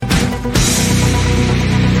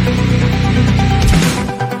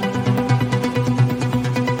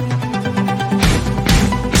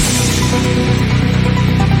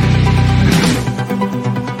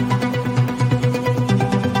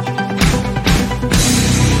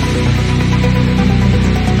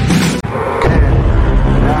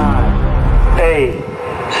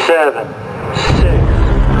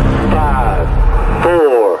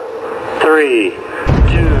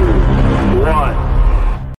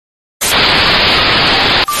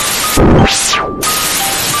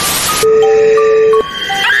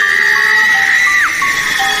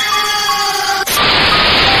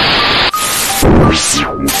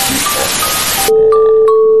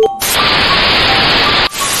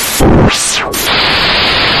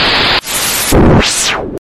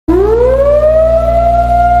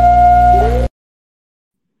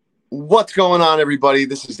What's going on, everybody?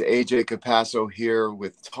 This is AJ Capasso here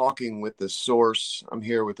with Talking with the Source. I'm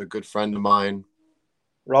here with a good friend of mine,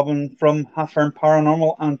 Robin from Half-Firm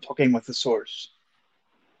Paranormal and Talking with the Source.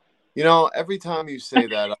 You know, every time you say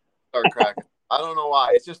that, I start cracking. I don't know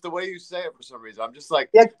why. It's just the way you say it for some reason. I'm just like,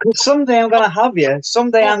 Yeah, because someday I'm going to have you.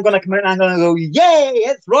 Someday oh, I'm going to come out and I'm going to go, yay,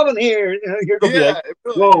 it's Robin here. You're going to be yeah, like,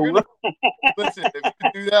 really, whoa. listen, if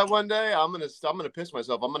you do that one day, I'm gonna piss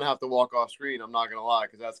myself. I'm gonna have to walk off screen. I'm not gonna lie,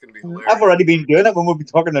 because that's gonna be I've hilarious. already been doing it when we'll be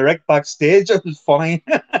talking to Rick backstage. It was funny.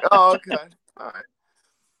 Oh, okay. All right.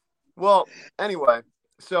 Well, anyway,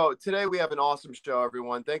 so today we have an awesome show,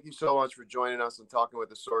 everyone. Thank you so much for joining us and Talking with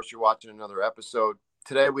the Source. You're watching another episode.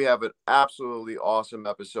 Today we have an absolutely awesome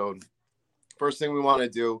episode. First thing we want to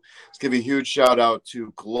do is give a huge shout out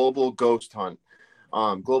to Global Ghost Hunt.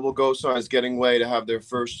 Global Ghost Hunt is getting ready to have their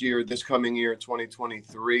first year this coming year,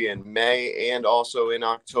 2023, in May and also in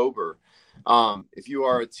October. If you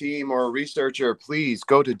are a team or a researcher, please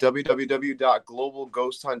go to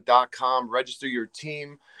www.globalghosthunt.com, register your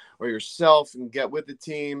team or yourself and get with the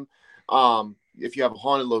team. If you have a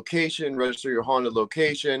haunted location, register your haunted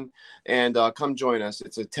location and come join us.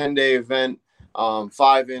 It's a 10-day event,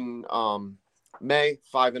 5 in May,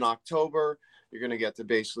 5 in October. You're going to get to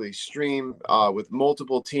basically stream with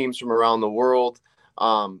multiple teams from around the world,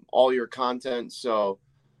 all your content. So,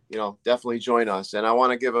 definitely join us. And I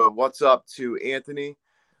want to give a what's up to Anthony.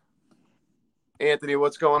 Anthony,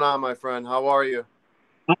 what's going on, my friend? How are you?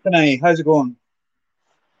 Anthony, how's it going?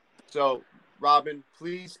 So, Robin,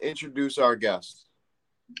 please introduce our guest.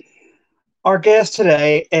 Our guest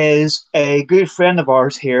today is a good friend of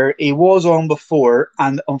ours here. He was on before,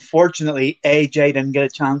 and unfortunately, AJ didn't get a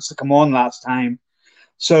chance to come on last time.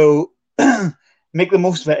 So make the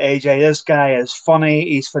most of it, AJ. This guy is funny,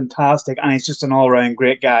 he's fantastic, and he's just an all-around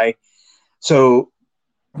great guy. So,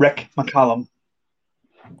 Rick McCallum.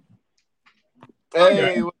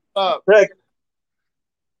 Hey, what's up? Rick.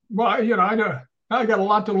 Well, I got a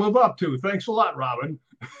lot to live up to. Thanks a lot, Robin.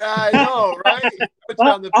 I know, right?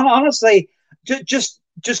 Honestly, just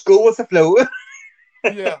go with the flow.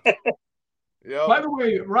 Yeah. Yep. By the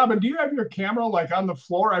way, Robin, do you have your camera like on the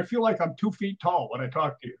floor? I feel like I'm 2 feet tall when I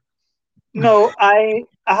talk to you. No, I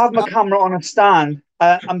have my camera on a stand.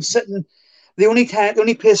 I'm sitting. The only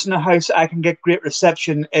place in the house I can get great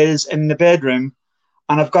reception is in the bedroom,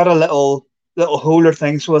 and I've got a little holder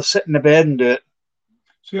thing, so I'll sit in the bed and do it.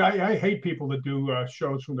 See, I hate people that do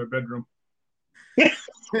shows from their bedroom.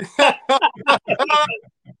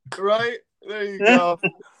 Right? There you go.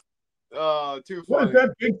 Too funny. What is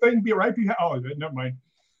that big thing be right behind? Oh, never mind.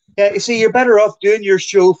 Yeah, you see, you're better off doing your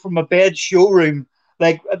show from a bed showroom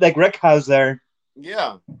like Rick has there.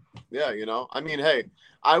 Yeah. Yeah, I mean, hey,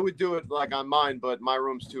 I would do it like on mine, but my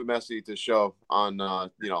room's too messy to show on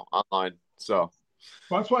online. So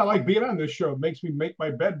well, that's why I like being on this show. It makes me make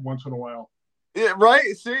my bed once in a while. Yeah,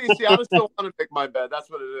 right. See, I just still want to make my bed. That's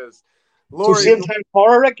what it is. Lori, so same time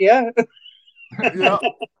horror, Rick, yeah. Yeah.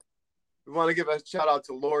 We want to give a shout out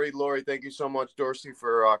to Lori. Lori, thank you so much, Dorsey,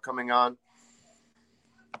 for coming on.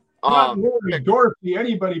 Not Lori, Dorsey,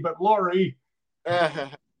 anybody but Lori.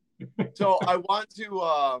 So I want to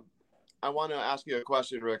ask you a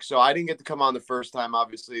question, Rick. So I didn't get to come on the first time,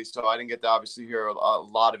 obviously. So I didn't get to obviously hear a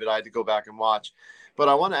lot of it. I had to go back and watch. But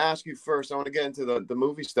I want to ask you first. I want to get into the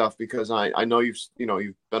movie stuff because I know you've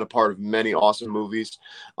been a part of many awesome movies.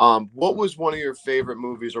 What was one of your favorite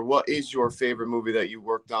movies, or what is your favorite movie that you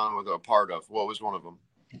worked on or a part of? What was one of them?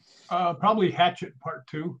 Probably Hatchet Part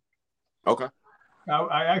 2. Okay.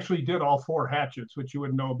 I actually did all 4 Hatchets, which you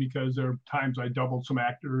wouldn't know because there are times I doubled some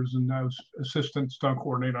actors and I was assistant stunt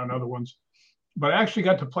coordinator on other ones. But I actually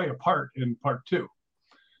got to play a part in Part 2.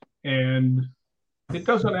 And it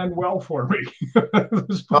doesn't end well for me.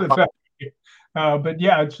 Let's put it that way. But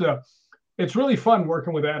yeah, it's really fun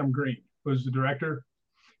working with Adam Green, who's the director,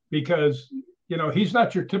 because he's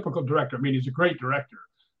not your typical director. I mean, he's a great director,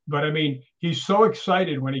 but I mean, he's so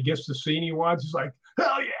excited when he gets the scene he wants. He's like,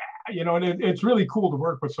 hell yeah, and it's really cool to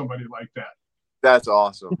work with somebody like that. That's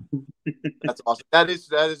awesome. That's awesome. That is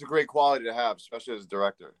a great quality to have, especially as a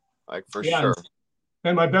director, like for sure.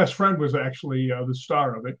 And my best friend was actually the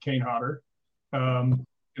star of it, Kane Hodder.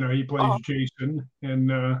 He plays Jason, and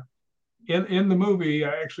in the movie,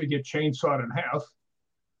 I actually get chainsawed in half.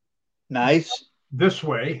 Nice. This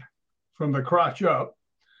way, from the crotch up.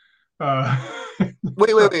 Wait.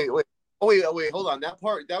 Oh, wait. Hold on. That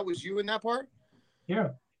part, that was you in that part?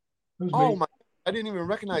 Yeah. Oh, my. I didn't even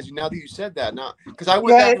recognize you now that you said that. Now, because I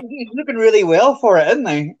went back. He's looking really well for it, isn't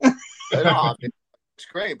he? No, it's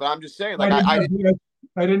great, but I'm just saying, like, I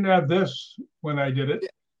didn't have this when I did it.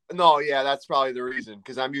 No, yeah, that's probably the reason,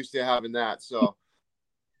 because I'm used to having that. So,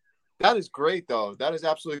 That is great, though. That is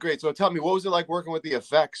absolutely great. So tell me, what was it like working with the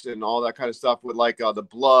effects and all that kind of stuff with like the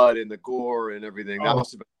blood and the gore and everything? That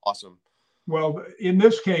must have been awesome. Well, in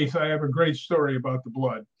this case, I have a great story about the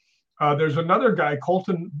blood. There's another guy,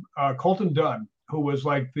 Colton Dunn, who was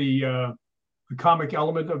like the comic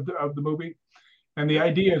element of the movie. And the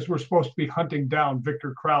idea is we're supposed to be hunting down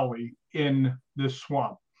Victor Crowley in this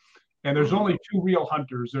swamp. And there's only two real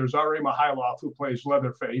hunters. There's Ari Mihailoff, who plays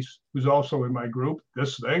Leatherface, who's also in my group,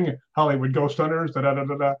 this thing, Hollywood Ghost Hunters,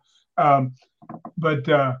 but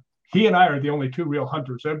he and I are the only two real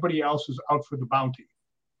hunters. Everybody else is out for the bounty,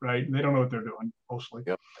 right? And they don't know what they're doing, mostly.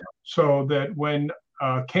 Yep. So that when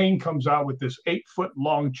Kane comes out with this 8-foot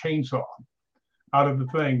long chainsaw out of the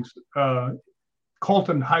things,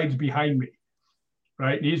 Colton hides behind me,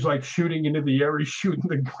 right? And he's like shooting into the air. He's shooting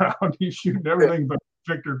the ground. He's shooting everything but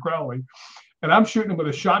Victor Crowley. And I'm shooting him with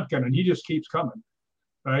a shotgun, and he just keeps coming,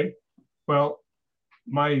 right? Well,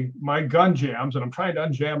 my gun jams, and I'm trying to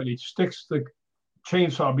unjam it. He sticks the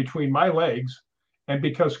chainsaw between my legs, and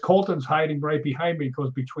because Colton's hiding right behind me, it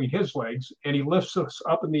goes between his legs, and he lifts us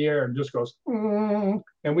up in the air and just goes,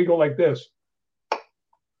 and we go like this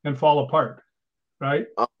and fall apart, right?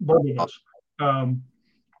 Both of us.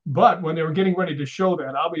 But when they were getting ready to show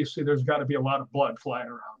that, obviously there's got to be a lot of blood flying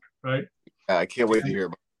around, right? I can't wait to hear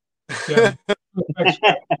about it.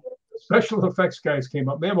 Special effects guys came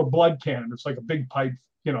up. They have a blood cannon. It's like a big pipe,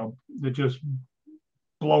 that just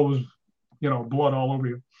blows, blood all over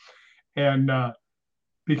you. And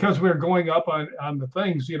because we were going up on the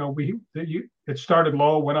things, it started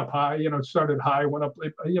low, went up high, it started high, went up,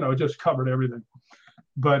 it just covered everything.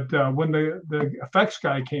 But when the effects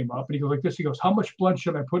guy came up and he goes like this, he goes, "How much blood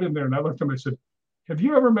should I put in there?" And I looked at him and I said, "Have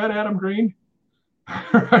you ever met Adam Green?"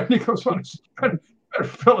 And he goes, "Well, better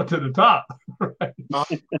fill it to the top."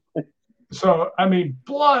 Right? So, I mean,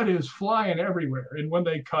 blood is flying everywhere. And when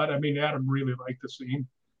they cut, I mean, Adam really liked the scene.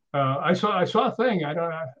 I saw a thing.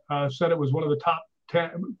 Said it was one of the top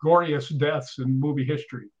 10 goriest deaths in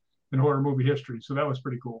horror movie history. So that was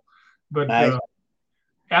pretty cool. But nice.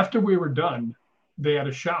 After we were done, they had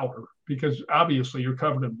a shower because obviously you're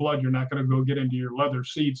covered in blood. You're not going to go get into your leather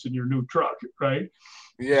seats in your new truck, right?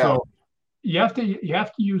 Yeah. So you have to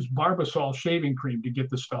use Barbasol shaving cream to get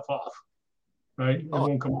the stuff off, right? It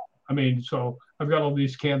won't come off. I mean, so I've got all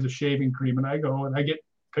these cans of shaving cream, and I go and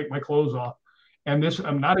take my clothes off, and this,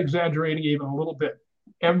 I'm not exaggerating even a little bit.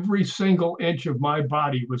 Every single inch of my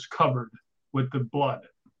body was covered with the blood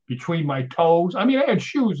between my toes. I mean, I had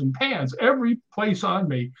shoes and pants. Every place on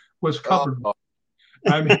me was covered.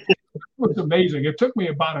 I mean, it was amazing. It took me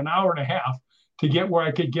about an hour and a half to get where I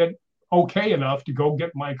could get okay enough to go get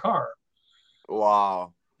my car.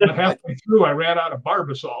 Wow. But halfway through, I ran out of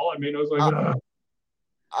Barbasol. I mean, it was like,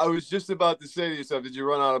 I was just about to say to yourself, did you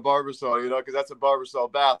run out of Barbasol? Because that's a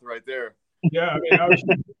Barbasol bath right there. Yeah, I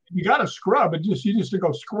mean, you got to scrub. You just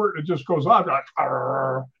go squirt. It just goes on.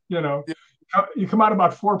 Yeah. You come out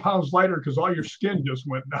about 4 pounds lighter because all your skin just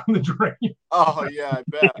went down the drain. Oh yeah, I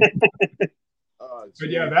bet. But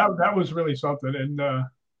yeah, that was really something, and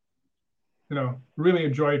really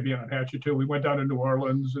enjoyed being on Hatchet too. We went down to New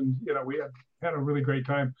Orleans, and we had a really great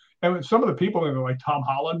time. And some of the people in it, like Tom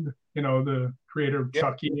Holland, the creator of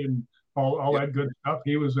Chucky and all that good stuff,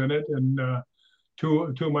 he was in it, and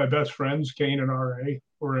two of my best friends, Kane and R.A.,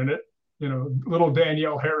 were in it. Little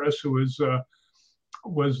Danielle Harris, who was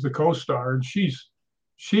the co-star, and she's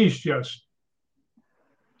just,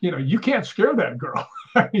 you can't scare that girl.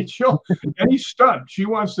 I mean, any stunt, she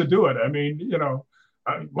wants to do it. I mean,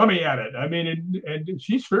 let me at it. I mean, and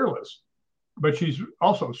she's fearless, but she's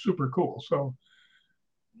also super cool. So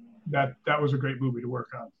that was a great movie to work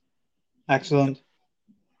on. Excellent.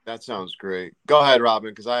 That sounds great. Go ahead, Robin,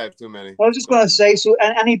 because I have too many. I was just going to say, so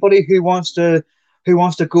anybody who wants to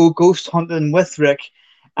go ghost hunting with Rick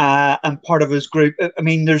and part of his group, I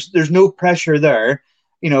mean, there's no pressure there.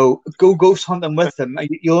 Go ghost hunting with him.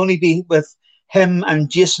 You'll only be with him and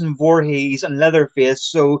Jason Voorhees and Leatherface,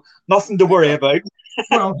 so nothing to worry about.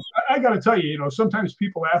 Well, I got to tell you, sometimes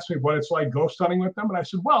people ask me what it's like ghost hunting with them, and I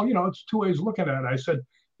said, well, it's two ways of looking at it. I said,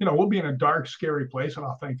 we'll be in a dark, scary place, and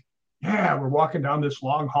I'll think, yeah, we're walking down this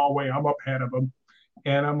long hallway. I'm up ahead of them,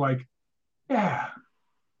 and I'm like, yeah,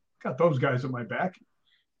 got those guys at my back.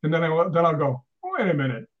 And then I'll go, wait a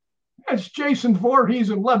minute, that's Jason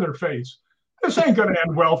Voorhees and Leatherface. This ain't going to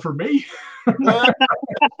end well for me.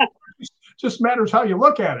 Just matters how you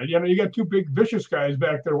look at it. You got two big vicious guys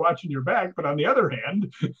back there watching your back, but on the other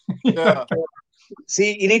hand,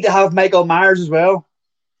 see, you need to have Michael Myers as well.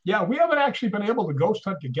 Yeah, we haven't actually been able to ghost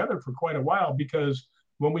hunt together for quite a while because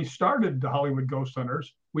when we started the Hollywood Ghost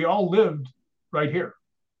Hunters, we all lived right here.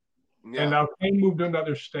 Yeah. And now Kane moved to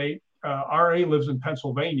another state. RA lives in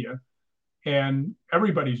Pennsylvania, and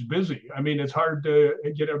everybody's busy. I mean, it's hard to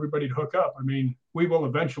get everybody to hook up. I mean, we will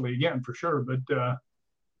eventually again for sure, but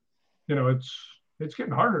it's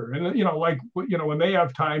getting harder. And like when they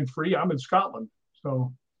have time free, I'm in Scotland,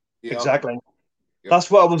 so Yeah. Exactly.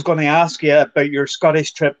 That's what I was going to ask you about your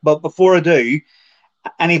Scottish trip. But before I do,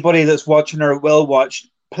 anybody that's watching or will watch,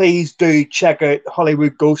 please do check out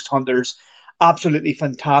Hollywood Ghost Hunters. Absolutely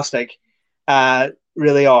fantastic.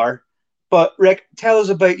 Really are. But Rick, tell us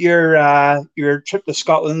about your trip to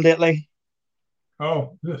Scotland lately.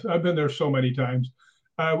 Oh, I've been there so many times.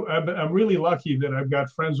 I'm really lucky that I've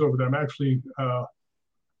got friends over there. I'm actually a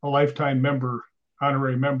lifetime member,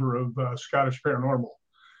 honorary member of Scottish Paranormal.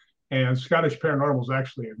 And Scottish Paranormal is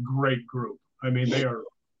actually a great group. I mean,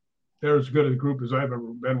 they're as good a group as I've ever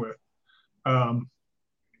been with. And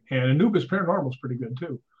Anubis Paranormal is pretty good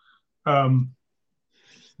too.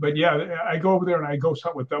 But yeah, I go over there and I go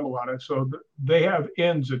hunt with them a lot. So they have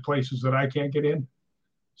inns at places that I can't get in.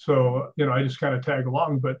 So, I just kind of tag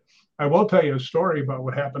along. But I will tell you a story about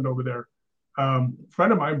what happened over there. A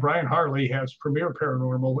friend of mine, Brian Harley, has Premier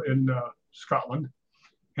Paranormal in Scotland.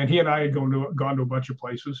 And he and I had gone to a bunch of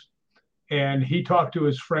places. And he talked to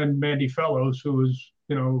his friend, Mandy Fellows, who was,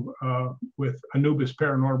 with Anubis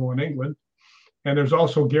Paranormal in England. And there's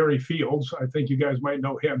also Gary Fields. I think you guys might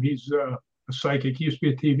know him. He's a psychic. He used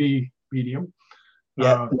to be a TV medium.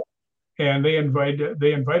 Yeah. And they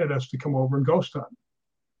invited us to come over and ghost hunt.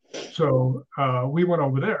 So we went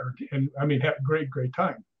over there and had a great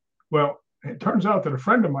time. Well, it turns out that a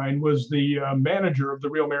friend of mine was the manager of the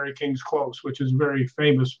Real Mary King's Close, which is a very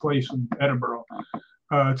famous place in Edinburgh.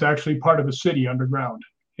 It's actually part of a city underground,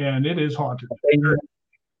 and it is haunted.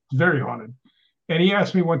 It's very haunted. And he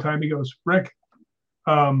asked me one time, he goes, Rick,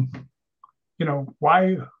 why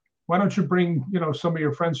don't you bring, some of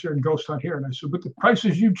your friends here and ghost hunt here? And I said, but the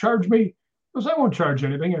prices you charge me? He goes, I won't charge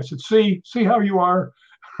anything. I said, see how you are.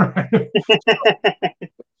 So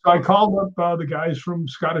I called up the guys from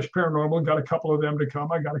Scottish Paranormal and got a couple of them to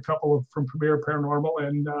come. I got a couple from Premier Paranormal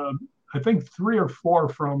and I think 3 or 4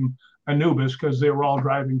 from Anubis because they were all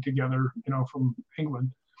driving together, from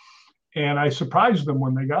England. And I surprised them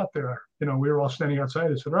when they got there. We were all standing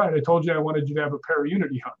outside. I said, all right, I told you I wanted you to have a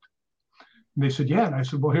para-unity hunt. And they said, yeah. And I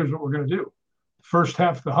said, well, here's what we're going to do. First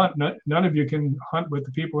half of the hunt, none of you can hunt with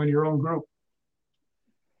the people in your own group.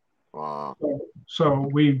 Wow. So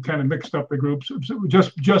we kind of mixed up the groups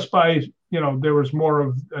just by, there was more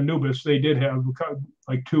of Anubis. They did have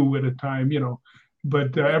like 2 at a time,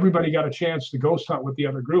 but everybody got a chance to ghost hunt with the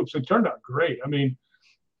other groups. It turned out great. I mean,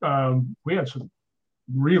 we had some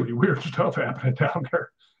really weird stuff happening down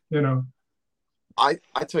there, I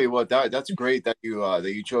tell you what, that's great that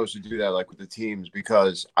you chose to do that, like with the teams,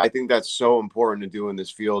 because I think that's so important to do in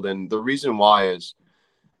this field. And the reason why is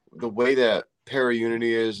the way that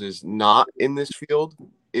para-unity is not in this field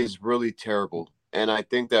is really terrible. And I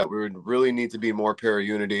think that we would really need to be more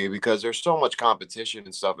para-unity because there's so much competition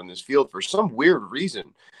and stuff in this field for some weird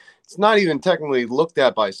reason. It's not even technically looked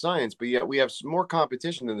at by science, but yet we have more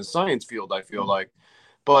competition in the science field, I feel like.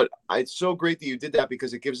 But it's so great that you did that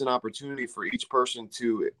because it gives an opportunity for each person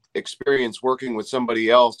to experience working with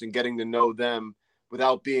somebody else and getting to know them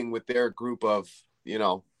without being with their group of,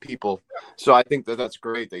 people. So I think that's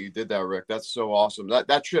great that you did that, Rick. That's so awesome.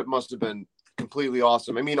 That trip must have been completely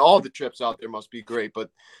awesome. I mean, all the trips out there must be great,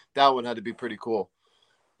 but that one had to be pretty cool.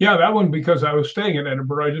 Yeah, that one, because I was staying in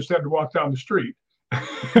Edinburgh, I just had to walk down the street. So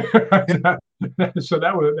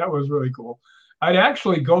that was really cool. I'd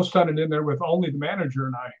actually ghost hunted in there with only the manager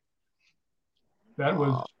and I. That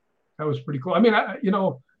was pretty cool. I mean,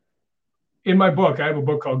 in my book, I have a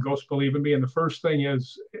book called Ghosts Believe in Me, and the first thing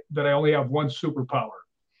is that I only have one superpower,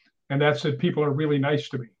 and that's that people are really nice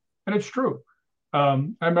to me, and it's true. I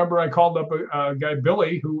remember I called up a guy,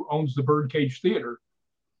 Billy, who owns the Birdcage Theater,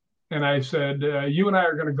 and I said, you and I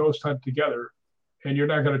are going to ghost hunt together, and you're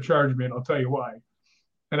not going to charge me, and I'll tell you why.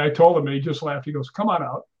 And I told him, and he just laughed. He goes, come on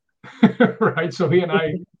out. Right. So he and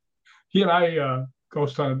I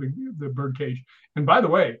ghost hunted the Birdcage. And by the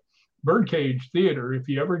way, Birdcage Theater, if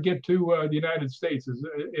you ever get to the United States,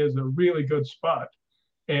 is a really good spot.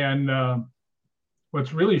 And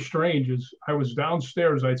what's really strange is I was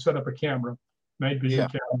downstairs. I'd set up a camera, night vision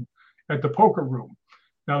camera, at the poker room.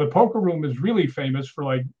 Now, the poker room is really famous for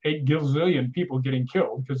like 8 gazillion people getting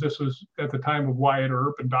killed, because this was at the time of Wyatt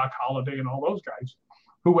Earp and Doc Holliday and all those guys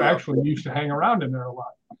who actually used to hang around in there a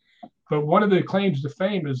lot. But one of the claims to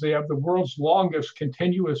fame is they have the world's longest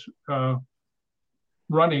continuous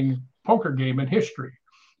running poker game in history.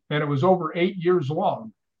 And it was over 8 years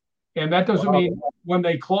long. And that doesn't mean when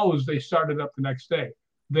they closed, they started up the next day.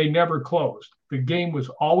 They never closed. the game was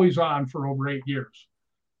always on for over 8 years,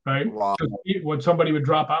 right? Wow. When somebody would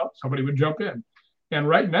drop out, somebody would jump in. And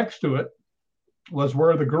right next to it was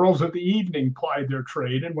where the girls of the evening plied their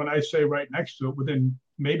trade. And when I say right next to it, within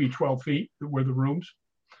maybe 12 feet were the rooms,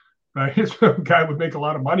 right? So a guy would make a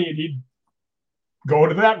lot of money and he'd go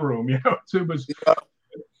to that room, So it was,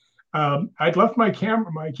 I'd left my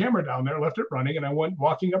camera down there, left it running, and I went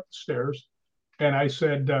walking up the stairs and I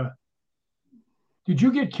said, did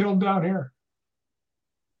you get killed down here?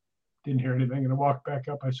 Didn't hear anything. And I walked back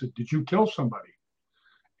up. I said, did you kill somebody?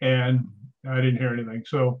 And I didn't hear anything.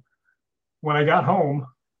 So when I got home,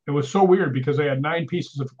 it was so weird because I had 9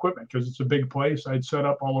 pieces of equipment because it's a big place. I'd set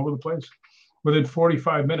up all over the place. Within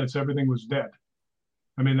 45 minutes, everything was dead.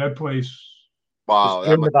 I mean, that place. Wow.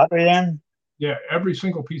 The battery then? Yeah, every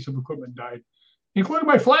single piece of equipment died, including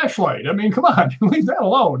my flashlight. I mean, come on, leave that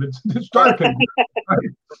alone. It's dark in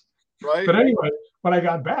here. Right. But anyway, when I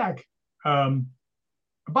got back,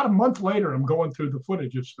 about a month later, I'm going through the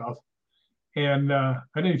footage of stuff. And I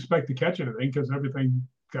didn't expect to catch anything because everything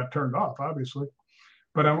got turned off, obviously.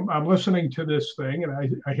 But I'm listening to this thing,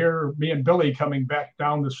 and I hear me and Billy coming back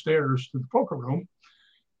down the stairs to the poker room,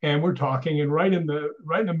 and we're talking. And right in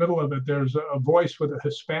the middle of it, there's a voice with a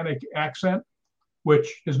Hispanic accent,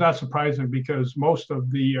 which is not surprising because most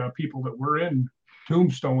of the people that were in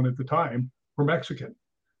Tombstone at the time were Mexican,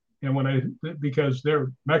 and because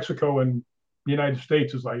they're Mexico and the United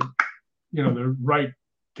States is like, they're right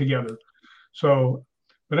together. So,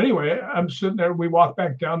 but anyway, I'm sitting there. We walk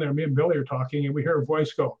back down there. Me and Billy are talking, and we hear a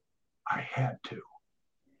voice go, "I had to,"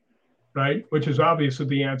 right? Which is obviously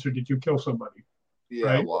the answer. Did you kill somebody? Yeah.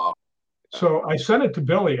 Right? Wow. So I sent it to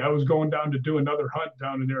Billy. I was going down to do another hunt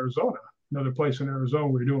down in Arizona, another place in Arizona.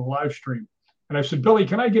 We were doing a live stream, and I said, "Billy,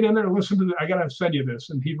 can I get in there and listen to this? I gotta send you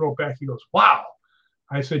this." And he wrote back. He goes, "Wow."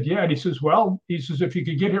 I said, "Yeah." And he says, "Well," he says, "if you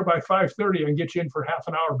could get here by 5:30, I can get you in for half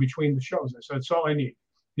an hour between the shows." I said, "That's all I need."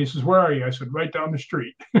 He says, "Where are you?" I said, "Right down the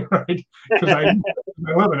street," right? Because I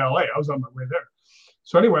live in LA. I was on my way there.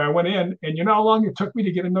 So anyway, I went in, and you know how long it took me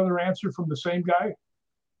to get another answer from the same guy?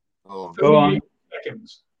 Oh, 38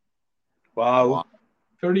 seconds. Wow.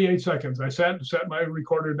 38 seconds. I sat my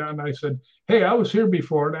recorder down, and I said, "Hey, I was here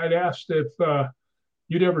before, and I'd asked if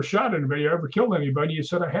you'd ever shot anybody, or ever killed anybody. You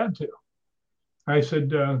said I had to." I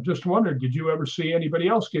said, "Just wondered, did you ever see anybody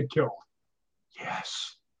else get killed?"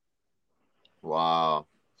 Yes. wow.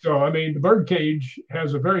 So, I mean, the Birdcage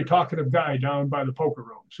has a very talkative guy down by the poker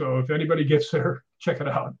room. So if anybody gets there, check it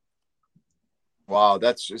out. Wow,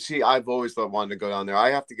 I've always wanted to go down there. I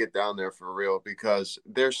have to get down there for real because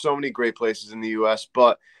there's so many great places in the U.S.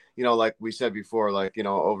 But, like we said before, like,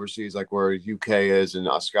 overseas, like where UK is and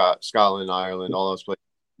Scotland, Ireland, all those places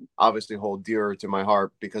obviously hold dearer to my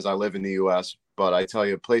heart because I live in the U.S. But I tell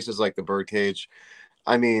you, places like the Birdcage,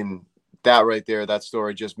 I mean, that right there, that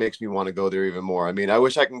story just makes me want to go there even more. I mean, I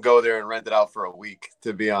wish I can go there and rent it out for a week,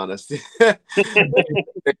 to be honest. Better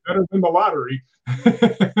than the lottery.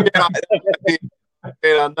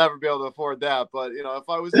 I'll never be able to afford that. But, if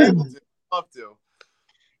I was able to, I'd love to.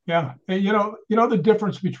 Yeah. And, the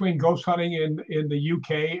difference between ghost hunting in the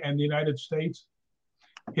UK and the United States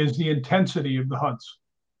is the intensity of the hunts.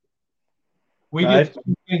 We get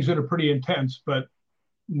things that are pretty intense, but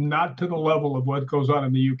not to the level of what goes on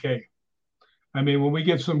in the UK. I mean, when we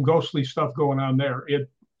get some ghostly stuff going on there, it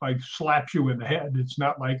like slaps you in the head. It's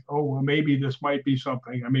not like, oh, well, maybe this might be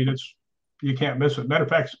something. I mean, you can't miss it. Matter of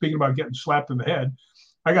fact, speaking about getting slapped in the head,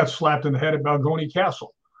 I got slapped in the head at Balgony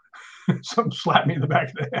Castle. Something slapped me in the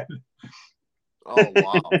back of the head. Oh,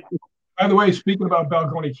 wow. By the way, speaking about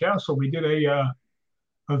Balgony Castle, we did a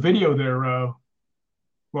video there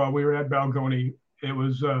while we were at Balgony. It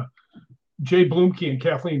was Jay Bloomkey and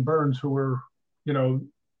Kathleen Burns, who were,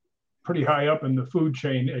 pretty high up in the food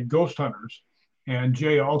chain at Ghost Hunters. And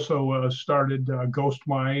Jay also started Ghost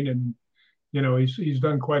Mine, and he's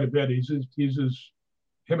done quite a bit. Him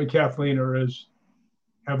and Kathleen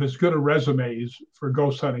have as good a resumes for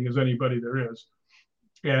ghost hunting as anybody there is.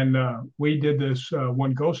 And we did this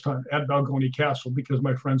one ghost hunt at Balgony Castle because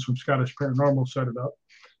my friends from Scottish Paranormal set it up,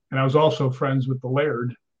 and I was also friends with the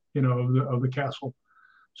laird, of the castle.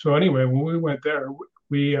 So anyway, when we went there,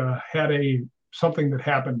 we had something that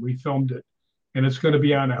happened. We filmed it, and it's going to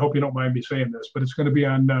be on. I hope you don't mind me saying this, but it's going to be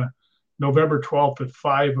on November 12th at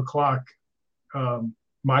 5:00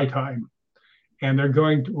 my time. And we're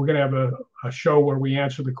going to have a show where we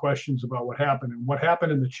answer the questions about what happened, and what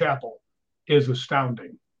happened in the chapel is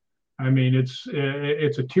astounding. I mean, it's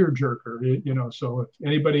a tearjerker, So if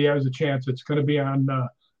anybody has a chance, it's going to be on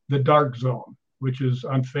the Dark Zone, which is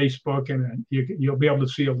on Facebook, and you'll be able to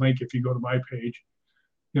see a link if you go to my page,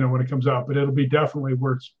 when it comes out. But it'll be definitely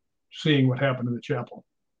worth seeing what happened in the chapel.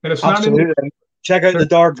 And it's Absolutely. not Check out the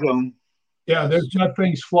dark zone. Yeah, there's not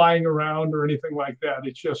things flying around or anything like that.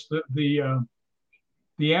 It's just the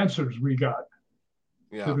answers we got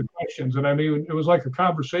to the questions. And I mean, it was like a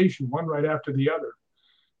conversation, one right after the other.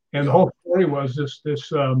 And the whole story was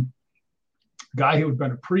this guy who had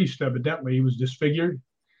been a priest, evidently, he was disfigured.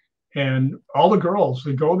 And all the girls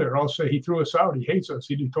that go there all say he threw us out. He hates us.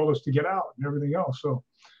 He told us to get out and everything else. So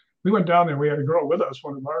we went down there. We had a girl with us,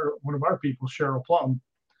 one of our people, Cheryl Plum.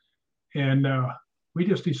 And we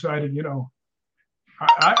just decided,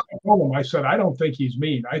 I told him, I said, I don't think he's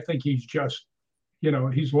mean. I think he's just,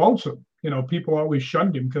 he's lonesome. People always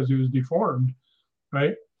shunned him because he was deformed,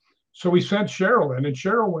 right? So we sent Cheryl in, and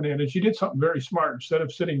Cheryl went in, and she did something very smart. Instead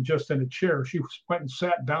of sitting just in a chair, she went and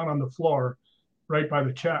sat down on the floor right by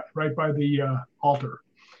the altar.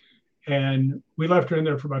 And we left her in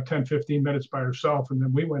there for about 10, 15 minutes by herself. And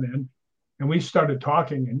then we went in and we started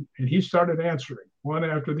talking, and he started answering one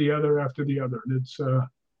after the other. And it's a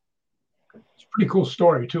pretty cool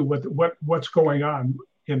story too, what's going on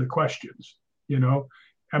in the questions,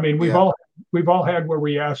 I mean, we've all had where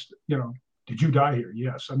we asked, did you die here?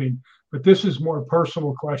 Yes. I mean, but this is more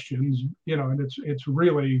personal questions, and it's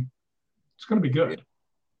really, it's going to be good.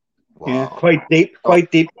 Wow. Yeah,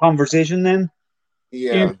 quite deep conversation then.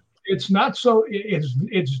 Yeah. It's not so,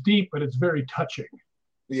 it's deep, but it's very touching.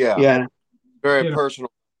 Yeah. Very personal.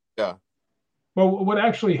 Yeah. Well, what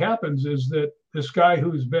actually happens is that this guy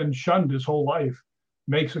who's been shunned his whole life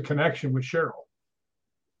makes a connection with Cheryl.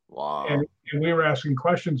 Wow. And we were asking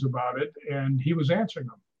questions about it, and he was answering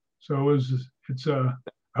them. So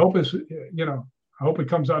I hope it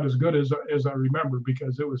comes out as good as I remember,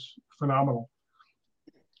 because it was phenomenal.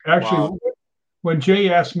 Actually, when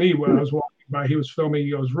Jay asked me when I was walking by, he was filming,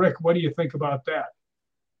 he goes, Rick, what do you think about that?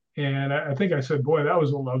 And I think I said, boy, that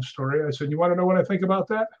was a love story. I said, you want to know what I think about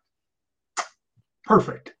that?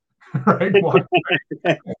 Perfect. Right? Yep.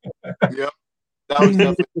 That was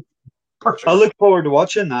definitely perfect. I look forward to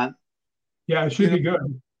watching that. Yeah, it should be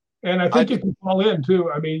good. And I think you can call in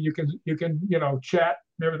too. I mean, you can chat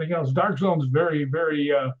and everything else. Dark Zone's very,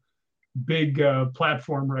 very big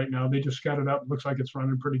platform right now. They just got it up. Looks like it's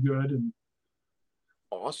running pretty good. And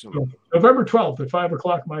awesome. So, November 12th at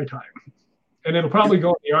 5:00 my time. And it'll probably go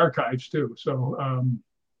in the archives too. So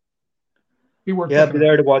be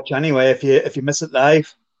there to watch anyway if you miss it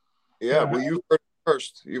live. Yeah, well, you've heard it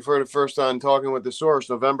first. You've heard it first on Talking with the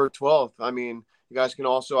Source, November 12th. I mean, you guys can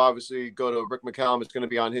also obviously go to Rick McCallum. It's going to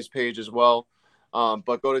be on his page as well.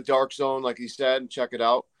 But go to Dark Zone, like he said, and check it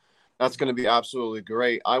out. That's going to be absolutely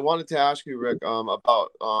great. I wanted to ask you, Rick,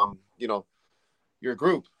 about your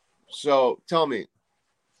group. So tell me,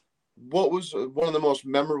 what was one of the most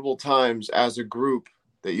memorable times as a group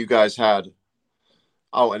that you guys had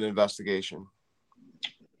out in investigation?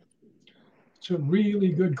 It's a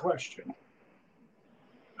really good question.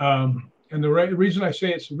 And the reason I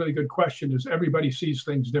say it's a really good question is everybody sees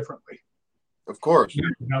things differently. Of course.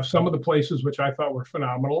 Now, some of the places which I thought were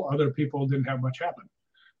phenomenal, other people didn't have much happen.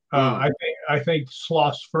 I think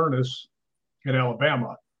Sloss Furnace in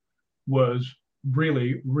Alabama was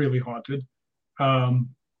really, really haunted.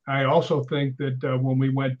 I also think that when we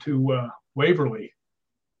went to Waverly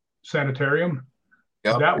Sanitarium,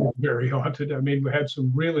 that was very haunted. I mean, we had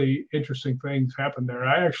some really interesting things happen there.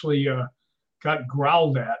 I actually got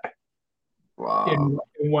growled at in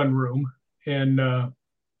one room, and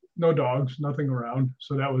no dogs, nothing around.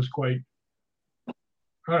 So that was quite.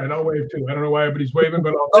 All right, I'll wave too. I don't know why everybody's waving,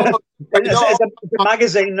 but it's a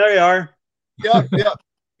magazine. There you are. Yep.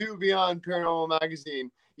 View Beyond Paranormal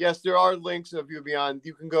Magazine. Yes, there are links of View Beyond.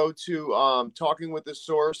 You can go to Talking with the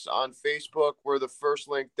Source on Facebook. We're the first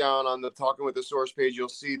link down on the Talking with the Source page. You'll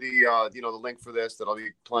see the the link for this that I'll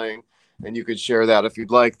be playing, and you can share that if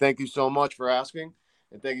you'd like. Thank you so much for asking,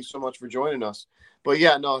 and thank you so much for joining us. But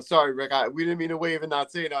yeah, no, sorry, Rick. We didn't mean to wave and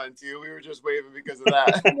not say nothing to you. We were just waving because of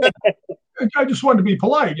that. I just wanted to be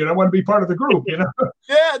polite, I want to be part of the group, Yeah,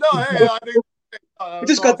 no, hey, I think we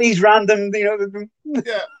just got these random, yeah,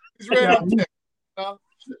 these random tips.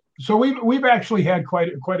 So we've actually had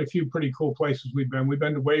quite a few pretty cool places we've been. We've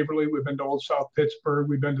been to Waverly, we've been to Old South Pittsburgh,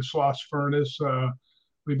 we've been to Sloss Furnace,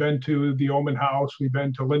 we've been to the Omen House, we've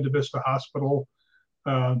been to Linda Vista Hospital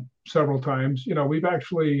several times. We've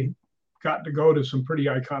actually gotten to go to some pretty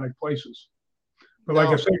iconic places. But like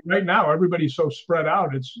I say, right now everybody's so spread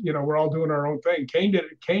out. It's we're all doing our own thing. Kane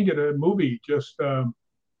did a movie just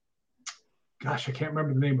gosh, I can't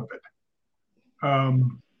remember the name of it.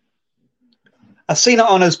 I seen it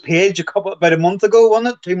on his page about a month ago,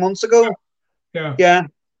 wasn't it? 2 months ago. Yeah.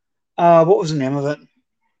 What was the name of it?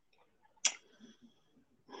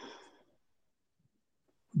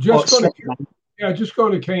 Just go to Stuntman. just go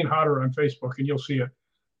to Kane Hodder on Facebook and you'll see it.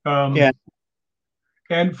 Yeah.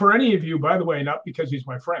 And for any of you, by the way, not because he's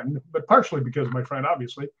my friend, but partially because of my friend,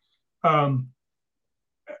 obviously, um,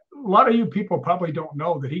 a lot of you people probably don't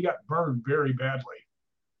know that he got burned very badly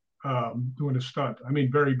doing a stunt. I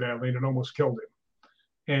mean, very badly, and it almost killed him.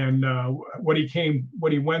 And what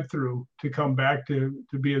he went through to come back to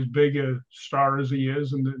be as big a star as he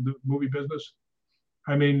is in the movie business.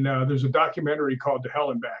 I mean, there's a documentary called To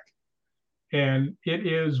Hell and Back, and it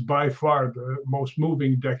is by far the most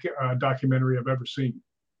moving documentary I've ever seen.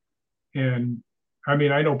 And I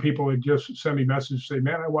mean, I know people would just send me messages say,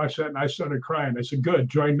 "Man, I watched that and I started crying." I said, "Good,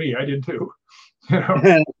 join me." I did too. You know,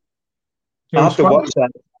 it I'll was have to fun. watch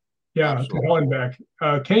that. Yeah, Absolutely. To Hell and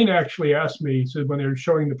Back. Kane actually asked me, he said, when they were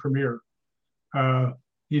showing the premiere,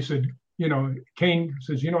 he said, Kane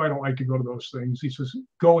says, I don't like to go to those things. He says,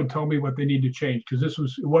 go and tell me what they need to change, because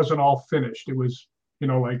it wasn't all finished. It was,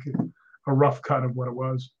 like a rough cut of what it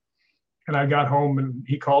was. And I got home and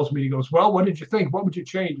he calls me. He goes, well, what did you think? What would you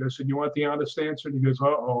change? I said, you want the honest answer? And he goes,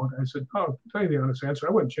 uh-oh. And I said, oh, I'll tell you the honest answer.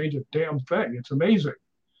 I wouldn't change a damn thing. It's amazing.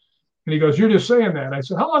 And he goes, you're just saying that. I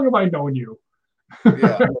said, how long have I known you?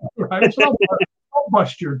 Yeah. Right? So I'll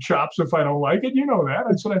bust your chops if I don't like it. You know that.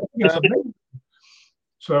 I said, I think it's amazing.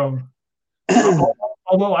 So,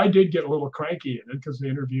 although I did get a little cranky in it because they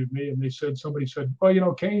interviewed me and somebody said,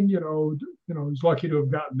 well, Kane, he's lucky to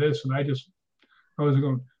have gotten this. And I was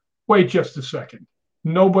going, wait just a second.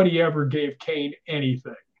 Nobody ever gave Kane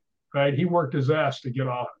anything, right? He worked his ass to get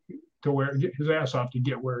his ass off to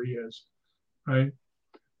get where he is, right?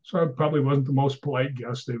 So I probably wasn't the most polite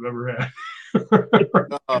guest they've ever had.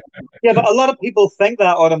 Yeah, but a lot of people think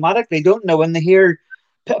that automatically, don't know, when they hear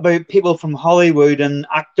about people from Hollywood and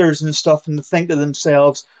actors and stuff, and they think to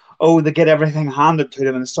themselves, "Oh, they get everything handed to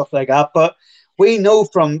them" and stuff like that. But we know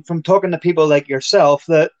from talking to people like yourself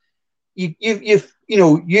that you've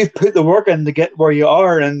put the work in to get where you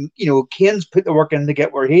are, and Kane's put the work in to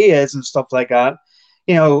get where he is and stuff like that.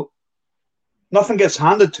 Nothing gets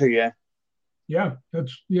handed to you. Yeah,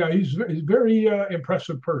 he's a very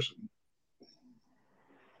impressive person.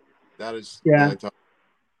 That is, Yeah.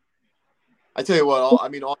 I tell you what,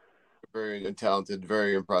 all very talented,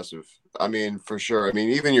 very impressive. I mean, for sure. I mean,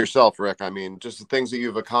 even yourself, Rick. I mean, just the things that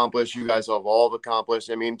you've accomplished, you guys have all accomplished.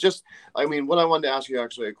 I mean, what I wanted to ask you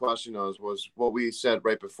actually a question was what we said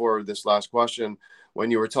right before this last question when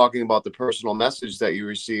you were talking about the personal message that you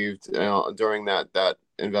received during that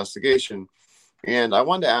investigation. And I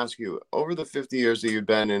wanted to ask you, over the 50 years that you've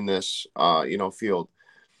been in this, field,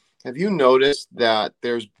 have you noticed that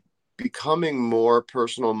there's becoming more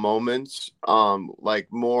personal moments, like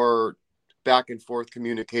more back and forth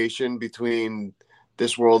communication between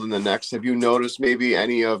this world and the next? Have you noticed maybe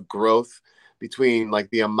any of growth between like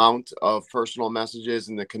the amount of personal messages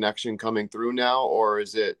and the connection coming through now, or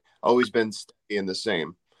is it always been steady and the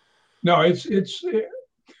same? No, it's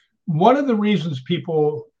one of the reasons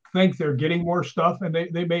people think they're getting more stuff, and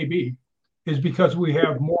they may be, is because we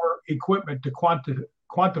have more equipment to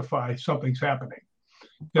quantify something's happening.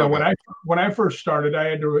 Okay. When I first started, I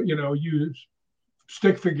had to use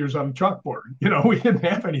stick figures on a chalkboard. We didn't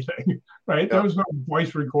have anything, right? Yeah. There was no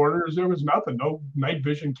voice recorders, there was nothing, no night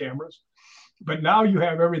vision cameras. But now you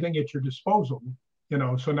have everything at your disposal.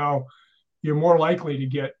 So now you're more likely to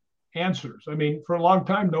get answers. I mean, for a long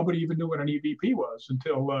time, nobody even knew what an EVP was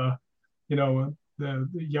until the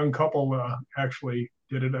young couple actually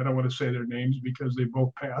did it. I don't want to say their names because they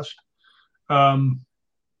both passed.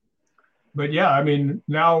 But yeah, I mean,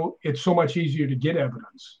 now it's so much easier to get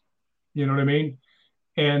evidence. You know what I mean?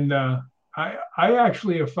 And I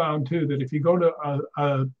actually have found too that if you go to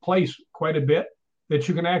a place quite a bit, that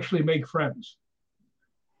you can actually make friends.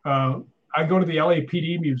 I go to the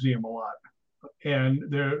LAPD museum a lot, and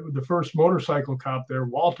the first motorcycle cop there,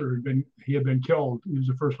 Walter, had been killed. He was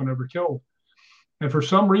the first one ever killed. And for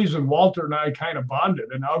some reason, Walter and I kind of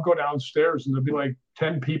bonded. And I'll go downstairs and there'll be like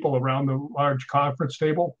 10 people around the large conference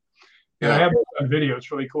table. And Yeah. I have it on video.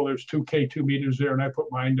 It's really cool. There's two K2 meters there, and I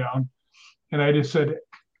put mine down. And I just said,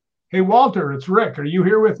 hey, Walter, it's Rick. Are you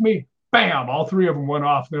here with me? Bam! All three of them went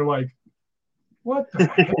off. They're like, what the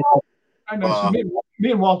hell? And I said,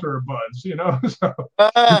 me and Walter are buds,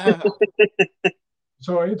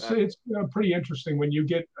 So it's pretty interesting when you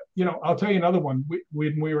get, I'll tell you another one.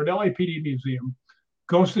 When we were at LAPD Museum,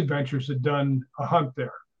 Ghost Adventures had done a hunt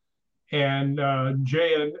there. And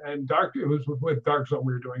Jay and Dark, it was with Dark Zone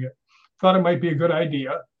we were doing it, thought it might be a good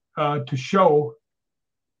idea to show,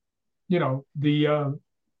 the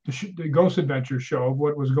Ghost Adventures show of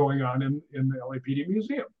what was going on in the LAPD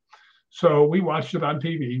Museum. So we watched it on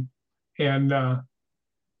TV, and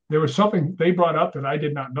there was something they brought up that I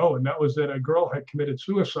did not know, and that was that a girl had committed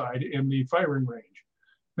suicide in the firing range.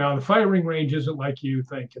 Now, the firing range isn't like you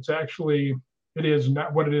think. It is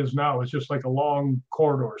not what it is now. It's just like a long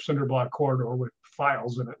corridor, cinder block corridor with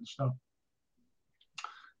files in it and stuff.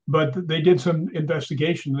 But they did some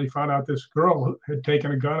investigation. They found out this girl had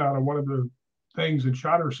taken a gun out of one of the things and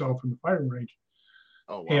shot herself in the firing range.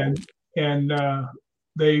 Oh, wow. And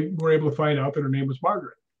they were able to find out that her name was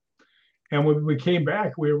Margaret. And when we came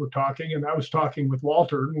back, we were talking, and I was talking with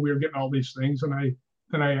Walter, and we were getting all these things. And I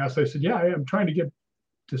asked, I said, yeah, I'm trying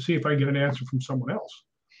to see if I get an answer from someone else.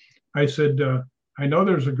 I said, I know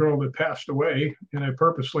there's a girl that passed away, and I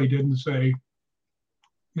purposely didn't say,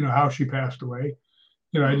 how she passed away.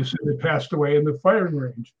 I just said it passed away in the firing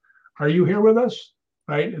range. Are you here with us?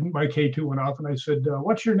 Right? And my K2 went off, and I said,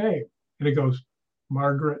 what's your name? And it goes,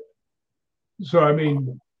 Margaret. So,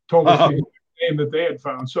 told us the name that they had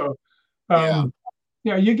found. So,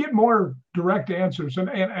 you get more direct answers. And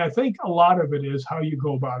I think a lot of it is how you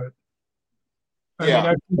go about it.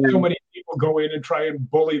 I've seen so many people go in and try and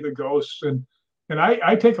bully the ghosts. And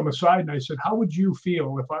I take them aside and I said, how would you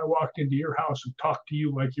feel if I walked into your house and talked to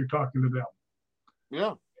you like you're talking to them?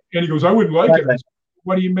 Yeah. And he goes, I wouldn't like it. Said,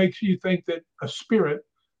 what do you makes you think that a spirit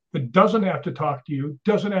that doesn't have to talk to you,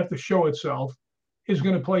 doesn't have to show itself, is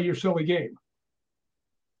going to play your silly game?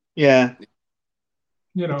 Yeah.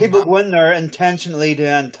 People go in there intentionally to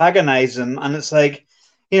antagonize them, and it's like,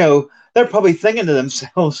 they're probably thinking to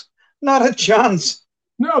themselves, not a chance.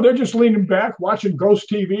 No, they're just leaning back, watching ghost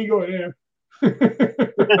TV, going,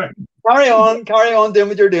 carry on doing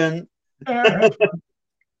what you're doing.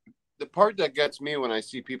 The part that gets me when I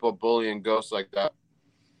see people bullying ghosts like that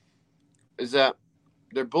is that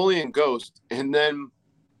they're bullying ghosts, and then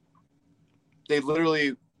they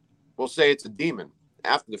literally will say it's a demon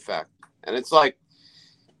after the fact. And it's like,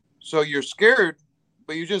 so you're scared,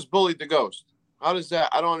 but you just bullied the ghost. How does that?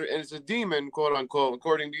 And it's a demon, quote unquote,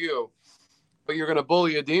 according to you. But you're going to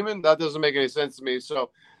bully a demon? That doesn't make any sense to me.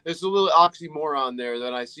 So there's a little oxymoron there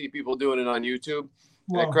that I see people doing it on YouTube.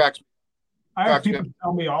 And it cracks me. I have people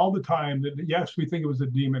tell me all the time that, yes, we think it was a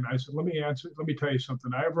demon. I said, let me tell you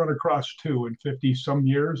something. I've run across 2 in 50 some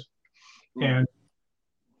years, and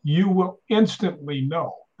you will instantly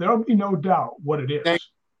know. There'll be no doubt what it is.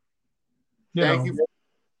 Thank you.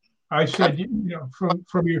 I said,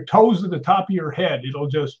 from your toes to the top of your head, it'll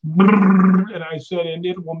just, and I said, and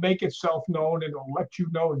it will make itself known. And it'll let you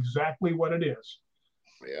know exactly what it is.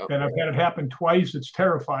 Yeah. And I've had it happen twice. It's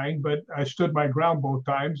terrifying, but I stood my ground both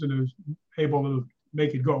times and was able to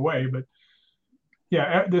make it go away. But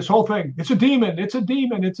yeah, this whole thing, it's a demon. It's a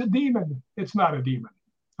demon. It's a demon. It's not a demon.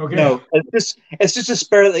 Okay. No, it's just a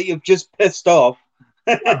spirit that you've just pissed off.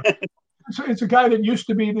 So it's a guy that used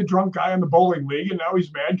to be the drunk guy in the bowling league, and now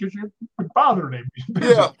he's mad because you're bothering him.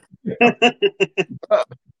 Yeah.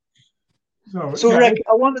 So Rick,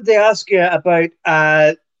 I wanted to ask you about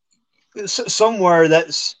somewhere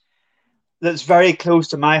that's very close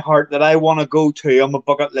to my heart that I want to go to on my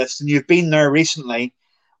bucket list, and you've been there recently,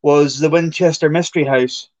 was the Winchester Mystery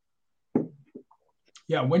House.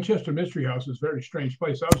 Yeah, Winchester Mystery House is a very strange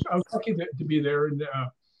place. I was lucky to be there, and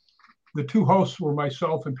the 2 hosts were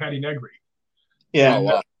myself and Patty Negri. Yeah. Oh,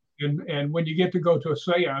 wow. And when you get to go to a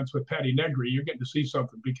seance with Patty Negri, you're getting to see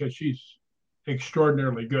something because she's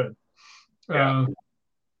extraordinarily good. Yeah.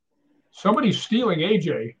 Somebody's stealing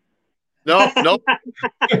AJ. No.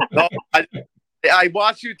 I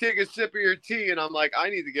watched you take a sip of your tea, and I'm like, I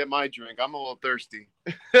need to get my drink. I'm a little thirsty.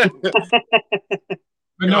 But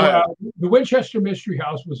no, the Winchester Mystery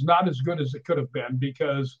House was not as good as it could have been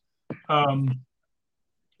because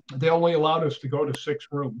they only allowed us to go to 6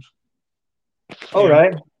 rooms. All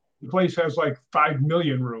right. The place has like 5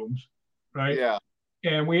 million rooms, right? Yeah.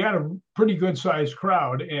 And we had a pretty good sized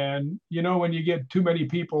crowd. And, when you get too many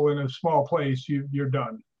people in a small place, you're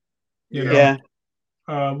done. Yeah.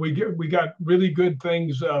 We got really good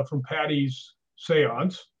things from Patty's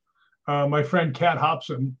seance. My friend Kat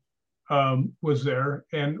Hobson was there,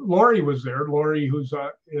 and Lori was there. Lori, who's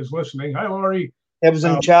is listening. Hi, Lori. It was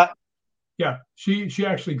in chat. Yeah, she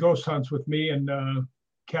actually ghost hunts with me and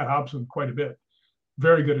Kat Hobson quite a bit.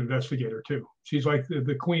 Very good investigator too. She's like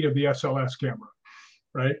the queen of the SLS camera,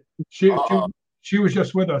 right? She was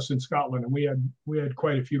just with us in Scotland, and we had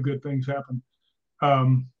quite a few good things happen.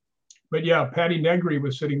 But yeah, Patty Negri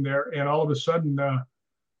was sitting there, and all of a sudden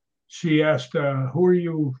she asked, who do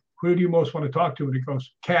you most want to talk to? And he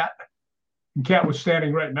goes, Kat. And Kat was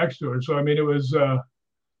standing right next to her. So, it was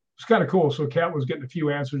kind of cool. So Kat was getting a few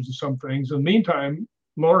answers to some things. In the meantime,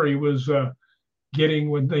 Lori was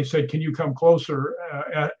when they said, can you come closer,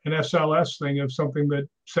 an SLS thing of something that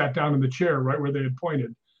sat down in the chair right where they had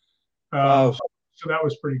pointed. Wow. So that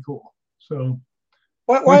was pretty cool. So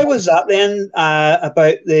Why was that then?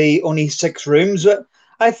 About the only 6 rooms?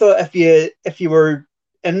 I thought if you were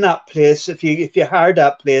in that place, if you hired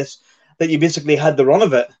that place, that you basically had the run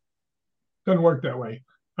of it. Doesn't work that way.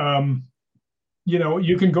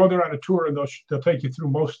 You can go there on a tour and they'll take you through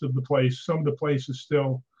most of the place. Some of the places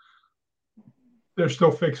they're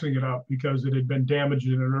still fixing it up because it had been damaged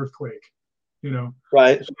in an earthquake.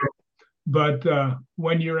 Right. So, but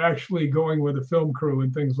when you're actually going with a film crew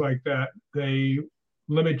and things like that, they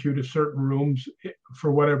limit you to certain rooms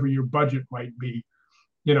for whatever your budget might be.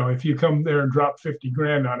 If you come there and drop 50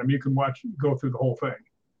 grand on them, you can go through the whole thing.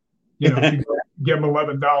 If you give them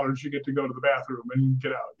 $11, you get to go to the bathroom and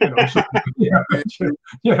get out. So,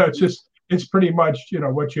 it's pretty much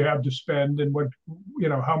what you have to spend and what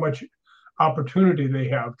how much opportunity they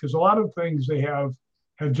have, because a lot of things they have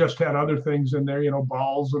just had other things in there,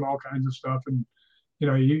 balls and all kinds of stuff, and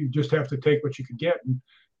you just have to take what you can get. And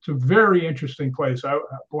it's a very interesting place. I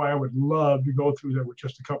would love to go through there with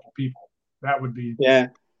just a couple people. That would be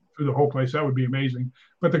through the whole place. That would be amazing.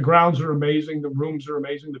 But the grounds are amazing. The rooms are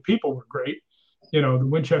amazing. The people were great. The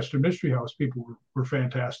Winchester Mystery House people were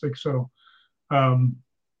fantastic. So, I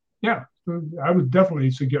would definitely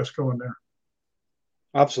suggest going there.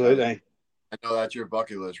 Absolutely. I know that's your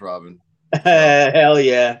bucket list, Robin. Hell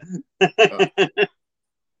yeah. Yeah,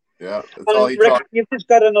 that's all he Rick, you've just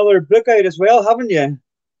got another book out as well, haven't you?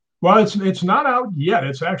 Well, it's not out yet.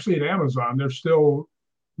 It's actually at Amazon. They're still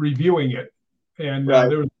reviewing it, and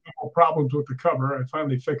there was a couple problems with the cover. I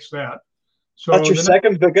finally fixed that. So that's your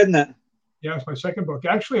second book, isn't it? Yeah, it's my second book.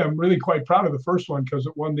 Actually, I'm really quite proud of the first one because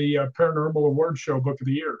it won the Paranormal Award Show Book of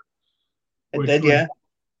the Year. It did, yeah.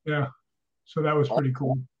 Yeah, so that was pretty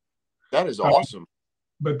cool. That is awesome.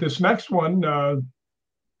 But this next one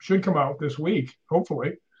should come out this week,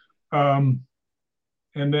 hopefully. And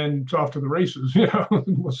then it's off to the races.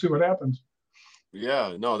 We'll see what happens.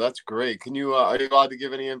 Yeah, no, that's great. Can you are you allowed to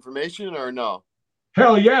give any information or no?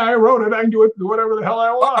 Hell yeah, I wrote it. I can do it whatever the hell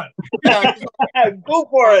I want. Go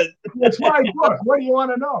for it. It's my book. What do you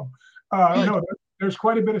want to know? No, there's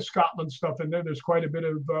quite a bit of Scotland stuff in there. There's quite a bit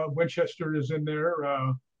of Winchester is in there.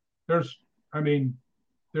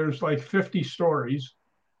 There's like 50 stories.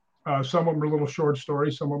 Some of them are little short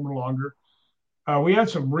stories. Some of them are longer. We had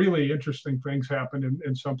some really interesting things happen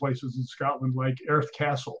in some places in Scotland, like Erith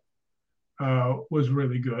Castle was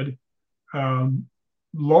really good.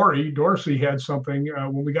 Laurie Dorsey had something.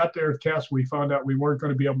 When we got to Erith Castle, we found out we weren't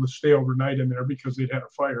going to be able to stay overnight in there because they'd had a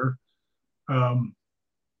fire.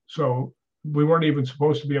 So we weren't even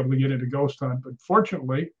supposed to be able to get into ghost hunt. But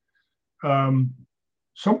fortunately,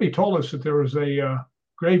 somebody told us that there was a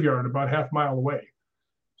graveyard about half a mile away.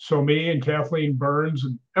 So me and Kathleen Burns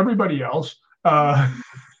and everybody else,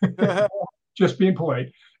 just being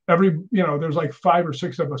polite, there's like 5 or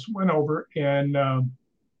 6 of us went over and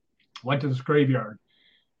went to this graveyard.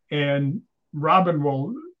 And Robin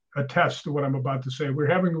will attest to what I'm about to say. We're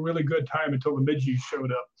having a really good time until the Midgies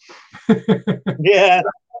showed up. Yeah.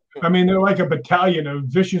 I mean, they're like a battalion of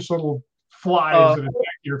vicious little flies that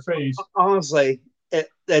attack your face. Honestly,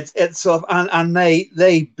 it's so, and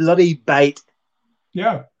they bloody bite.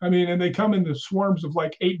 Yeah, I mean, and they come in the swarms of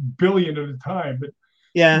like 8 billion at a time. But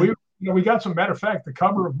yeah, we got some. Matter of fact, the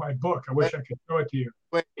cover of my book. I wish I could show it to you.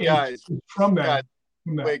 Wait, guys, from that.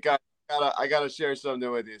 Wait, guys, I gotta share something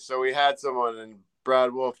with you. So we had someone, and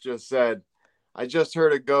Brad Wolf just said, "I just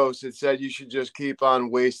heard a ghost. It said you should just keep on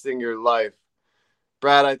wasting your life."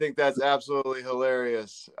 Brad, I think that's absolutely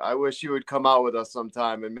hilarious. I wish you would come out with us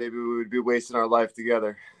sometime, and maybe we would be wasting our life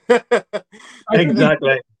together.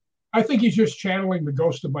 Exactly. I think he's just channeling the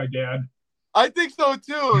ghost of my dad. I think so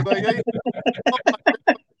too. Like,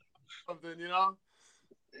 something,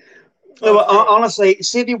 No, honestly,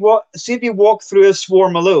 see if you walk through a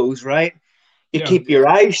swarm of those, right? You keep your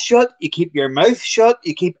eyes shut, you keep your mouth shut,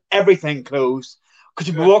 you keep everything closed, because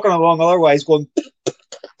you'll be walking along otherwise going.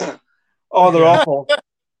 Oh, they're awful.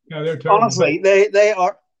 Yeah, they're terrible. Honestly, they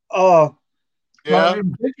are. Oh, yeah. Well, it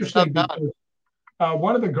was interesting because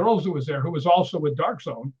one of the girls that was there, who was also with Dark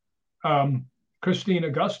Zone, Christine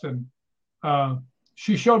Augustin,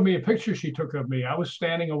 she showed me a picture she took of me. I was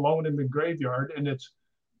standing alone in the graveyard, and it's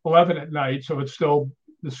 11 at night, so it's still,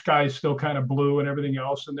 the sky's still kind of blue and everything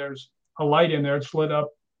else, and there's a light in there. It's lit up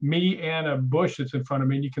me and a bush that's in front of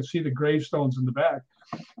me, and you can see the gravestones in the back.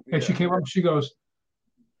 And she came up, she goes,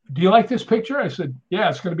 "Do you like this picture?" I said, "Yeah,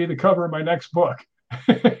 it's going to be the cover of my next book."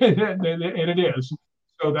 and it is.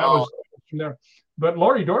 So that was from there. But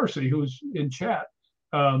Laurie Dorsey, who's in chat,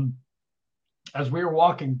 as we were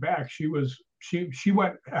walking back, she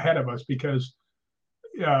went ahead of us because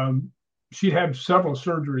she'd had several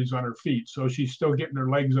surgeries on her feet, so she's still getting her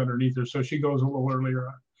legs underneath her. So she goes a little earlier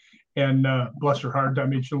on. And bless her heart, I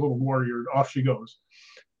mean, she's a little warrior. Off she goes.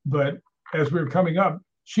 But as we were coming up,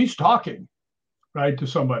 she's talking, right, to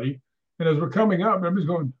somebody. And as we're coming up, everybody's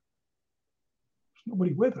going, there's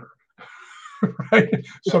nobody with her. Right?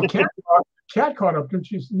 So Kat caught up and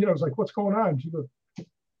she's, you know, it's like, what's going on? She goes,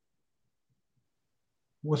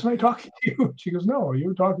 wasn't I talking to you? She goes, no, you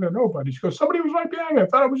were talking to nobody. She goes, somebody was right behind me. I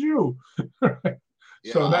thought it was you.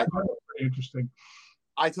 So that was pretty interesting.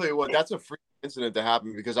 I tell you what, that's a freak incident to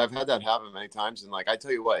happen, because I've had that happen many times. And like, I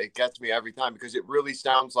tell you what, it gets me every time, because it really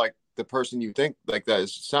sounds like the person you think like that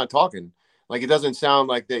is not talking. Like, it doesn't sound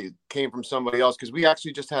like they came from somebody else. Cause we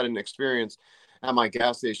actually just had an experience at my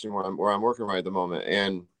gas station where I'm working right at the moment.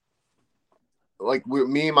 And like,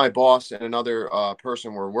 me and my boss and another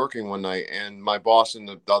person were working one night, and my boss and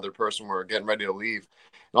the other person were getting ready to leave.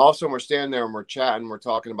 And all of a sudden we're standing there and we're chatting, we're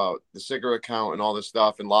talking about the cigarette count and all this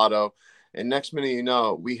stuff and lotto. And next minute, you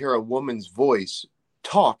know, we hear a woman's voice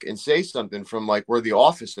talk and say something from like where the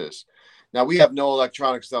office is. Now, we have no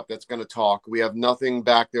electronic stuff that's going to talk. We have nothing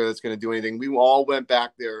back there that's going to do anything. We all went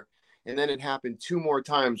back there. And then it happened 2 more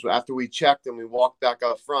times. After we checked and we walked back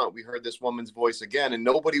up front, we heard this woman's voice again, and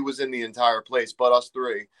nobody was in the entire place but us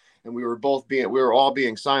 3. And we were all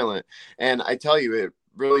being silent. And I tell you, it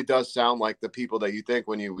really does sound like the people that you think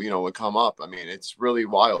when you would come up. I mean, it's really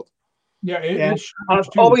wild. Yeah, it's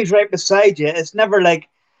always right beside you. It's never like,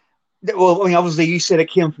 well, I mean, obviously you said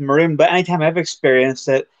it came from a room, but anytime I've experienced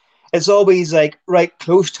it, it's always like right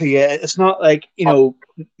close to you. It's not like, you know,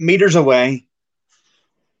 meters away.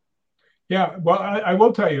 Yeah, well, I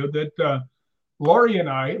will tell you that Lori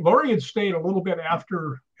had stayed a little bit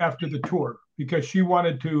after the tour, because she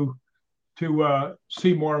wanted to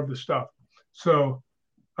see more of the stuff. So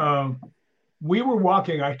we were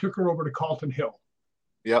walking. I took her over to Calton Hill.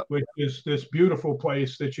 Yep. Which is this beautiful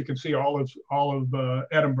place that you can see all of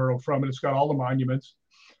Edinburgh from, and it's got all the monuments.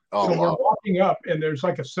 Oh, so wow. We're walking up, and there's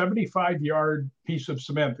like a 75-yard piece of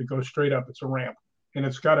cement that goes straight up. It's a ramp, and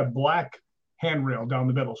it's got a black handrail down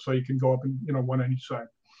the middle, so you can go up and, you know, one on each side.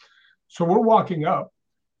 So we're walking up,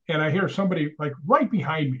 and I hear somebody like right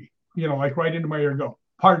behind me, you know, like right into my ear go,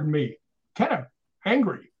 "Pardon me," kind of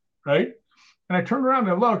angry, right? And I turned around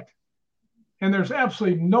and I looked, and there's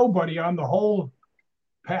absolutely nobody on the whole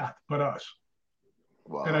path but us.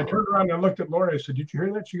 Wow. And I turned around and I looked at Lori. I said, "Did you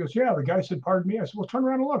hear that?" She goes, "Yeah." The guy said, "Pardon me." I said, "Well, turn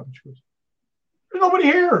around and look." And she goes, "There's nobody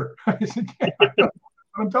here." I said, "Yeah,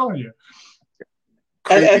 I'm telling you."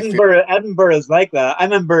 Edinburgh is like that. I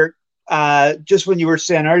remember just when you were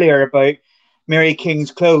saying earlier about Mary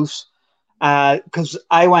King's Close, because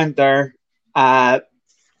I went there, let's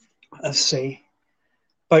see,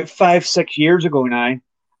 about 5-6 years ago now,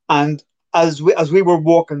 and as we were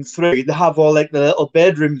walking through, they have all like the little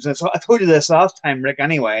bedrooms. And so I told you this last time, Rick,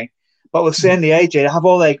 anyway, but I was saying the AJ, they have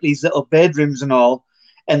all like these little bedrooms and all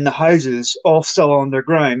in the houses, all still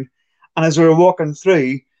underground. And as we were walking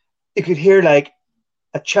through, you could hear like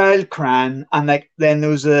a child crying, and like then there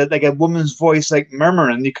was a woman's voice like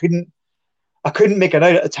murmuring. I couldn't make it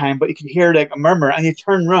out at the time, but you could hear like a murmur, and you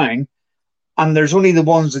turn around, and there's only the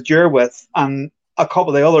ones that you're with, and a couple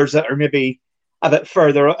of the others that are maybe a bit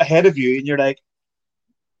further ahead of you, and you're like,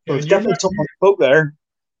 well, there's definitely someone spoke there.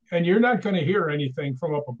 And you're not going to hear anything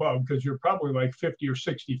from up above, because you're probably like 50 or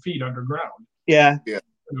 60 feet underground. Yeah. Yeah.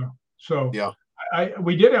 You know? So yeah,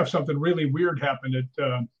 we did have something really weird happen at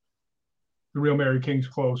the Real Mary King's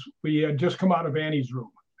Close. We had just come out of Annie's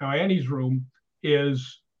room. Now, Annie's room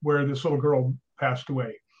is where this little girl passed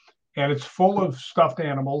away. And it's full of stuffed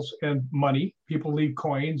animals and money. People leave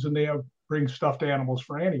coins, and they bring stuffed animals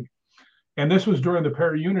for Annie. And this was during the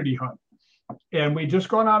Para-Unity hunt. And we'd just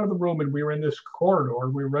gone out of the room, and we were in this corridor.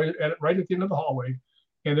 We were right at the end of the hallway.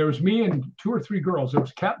 And there was me and 2 or 3 girls. There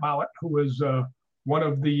was Kat Mallett, who was one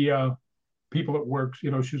of the people that works.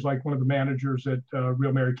 You know, she was like one of the managers at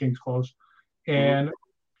Real Mary King's Close. And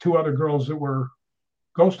 2 other girls that were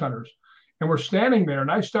ghost hunters. And we're standing there, and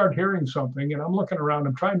I start hearing something, and I'm looking around.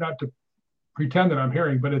 I'm trying not to pretend that I'm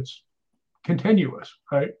hearing, but it's continuous,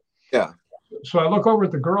 right? Yeah. So I look over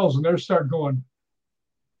at the girls, and they start going,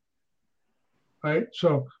 right?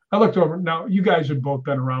 So I looked over. Now, you guys have both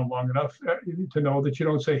been around long enough to know that you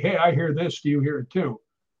don't say, "Hey, I hear this. Do you hear it too?"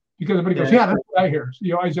 Because everybody goes, "Yeah, that's what I hear." So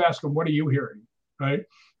you always ask them, "What are you hearing?" Right?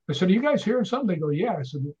 I said, "Are you guys hearing something?" They go, "Yeah." I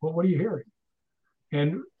said, "Well, what are you hearing?"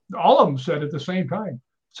 And all of them said at the same time,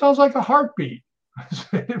 "Sounds like a heartbeat." I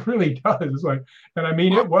said, "It really does." It's like, and I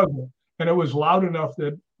mean, it wasn't. And it was loud enough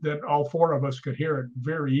that all 4 of us could hear it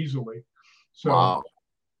very easily. So, wow.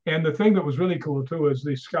 And the thing that was really cool too is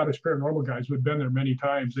the Scottish paranormal guys who had been there many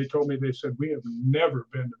times. They told me, they said, we have never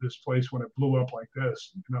been to this place when it blew up like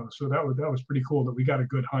this. So that was pretty cool that we got a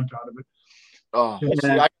good hunt out of it. Oh, see,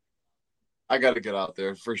 Yeah. I got to get out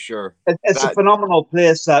there for sure. It's a phenomenal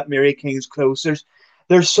place, that Mary King's Close.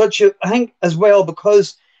 There's such a, I think as well,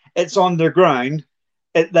 because it's underground,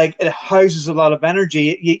 it houses a lot of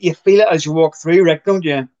energy. You feel it as you walk through, Rick, don't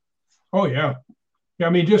you? Oh yeah. Yeah, I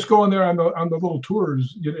mean, just going there on the little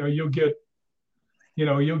tours, you'll get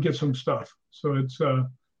some stuff. So it's a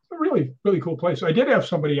really, really cool place. I did have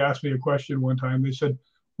somebody ask me a question one time. They said,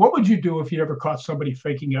 what would you do if you ever caught somebody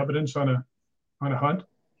faking evidence on a hunt?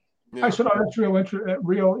 Yeah. I said, oh, that's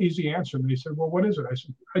real easy answer. And they said, well, what is it? I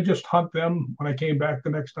said, I just hunt them when I came back the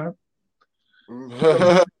next time.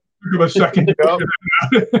 Give a second.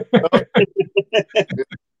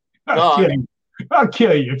 I'll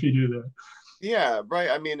kill you if you do that. Yeah,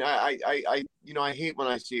 right. I mean, I hate when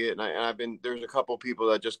I see it, and there's a couple people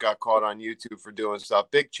that just got caught on YouTube for doing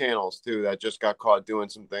stuff, big channels too, that just got caught doing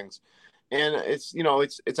some things, and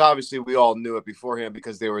it's obviously we all knew it beforehand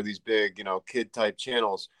because they were these big, kid type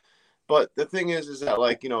channels, but the thing is that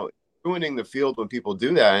ruining the field when people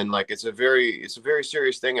do that, and it's a very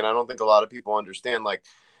serious thing, and I don't think a lot of people understand,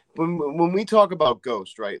 when we talk about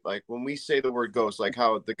ghost, right? Like when we say the word ghost, like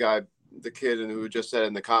how the kid and who just said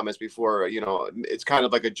in the comments before, it's kind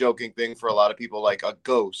of like a joking thing for a lot of people, like a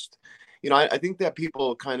ghost. I think that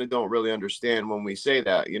people kind of don't really understand when we say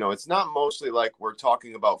that. It's not mostly like we're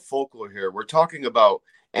talking about folklore here. We're talking about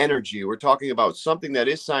energy. We're talking about something that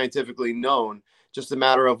is scientifically known, just a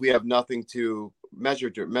matter of we have nothing to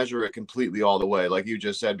measure it completely all the way, like you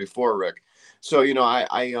just said before, Rick. So,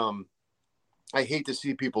 I hate to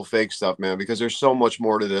see people fake stuff, man, because there's so much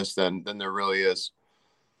more to this than there really is.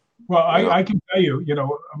 Well, I can tell you,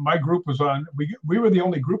 my group was on, we were the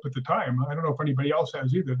only group at the time. I don't know if anybody else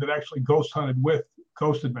has either, that actually ghost hunted with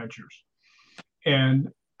Ghost Adventures. And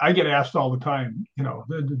I get asked all the time,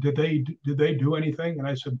 did they do anything? And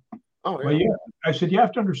I said, oh, yeah. Well, yeah. I said, you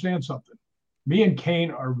have to understand something. Me and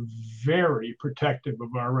Kane are very protective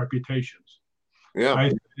of our reputations. Yeah.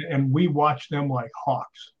 And we watch them like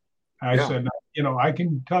hawks. I said, I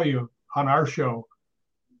can tell you on our show,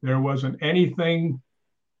 there wasn't anything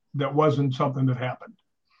that wasn't something that happened,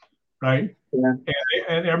 right? Yeah.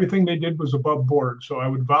 And everything they did was above board. So I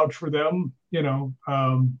would vouch for them.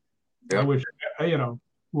 I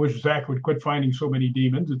wish Zach would quit finding so many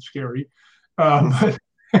demons. It's scary. But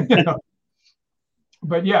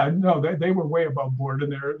yeah, no, they were way above board,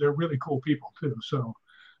 and they're really cool people too. So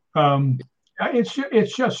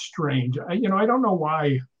it's just strange. I don't know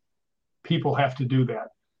why people have to do that.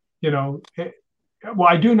 Well,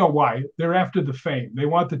 I do know why. They're after the fame. They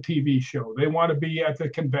want the TV show. They want to be at the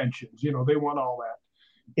conventions. They want all that.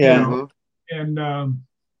 Yeah. And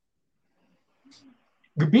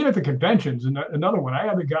being at the conventions, and another one, I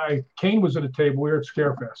had a guy, Kane was at a table. We were at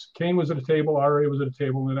Scarefest. Kane was at a table, RA was at a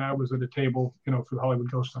table, and I was at a table, for the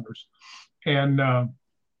Hollywood Ghost Hunters. And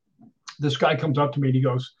this guy comes up to me and he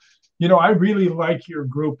goes, I really like your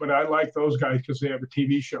group, but I like those guys because they have a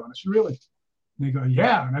TV show. And I said, really? And they go,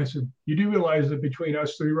 yeah. And I said, you do realize that between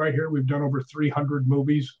us three right here, we've done over 300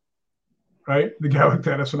 movies, right? The guy looked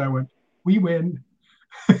at us and I went, we win.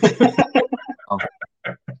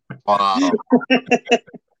 Wow.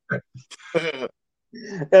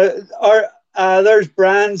 There's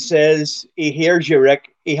Brian says he hears you,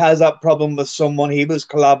 Rick. He has that problem with someone he was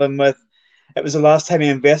collabing with. It was the last time he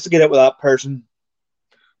investigated with that person.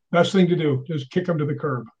 Best thing to do, just kick him to the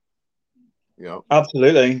curb. Yeah,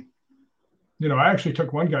 absolutely. I actually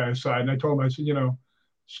took one guy aside and I told him, I said,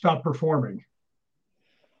 stop performing.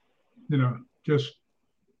 Yeah.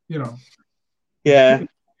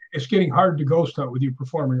 It's getting hard to ghost hunt with you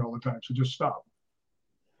performing all the time. So just stop.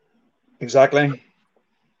 Exactly.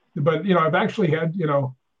 But, I've actually had,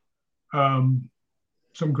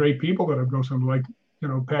 some great people that I've ghost hunted, like,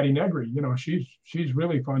 Patty Negri, she's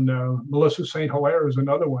really fun. Melissa St. Hilaire is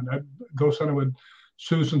another one. I've ghost hunted with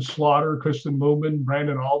Susan Slaughter, Kristen Moobin,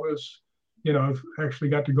 Brandon Alvis. I've actually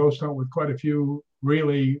got to ghost hunt with quite a few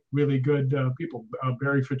really, really good people.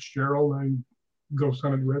 Barry Fitzgerald, I ghost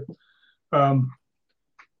hunted with. And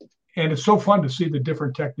it's so fun to see the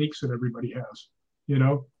different techniques that everybody has,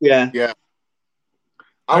 Yeah. Yeah.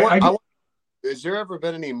 Has there ever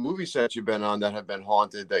been any movie sets you've been on that have been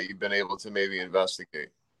haunted that you've been able to maybe investigate?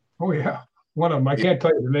 Oh, yeah. One of them. I can't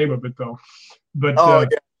tell you the name of it, though. But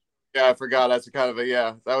yeah, I forgot. That's kind of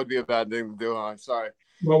that would be a bad thing to do, huh? Sorry.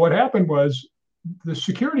 Well, what happened was the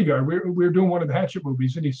security guard, we were doing one of the Hatchet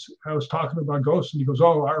movies, and I was talking about ghosts, and he goes,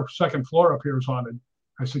 oh, our second floor up here is haunted.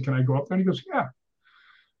 I said, can I go up there? And he goes, yeah.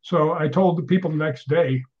 So I told the people the next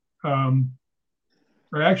day, I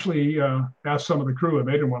actually asked some of the crew, and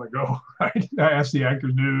they didn't want to go. Right? I asked the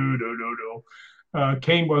actors, no.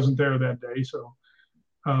 Kane wasn't there that day, so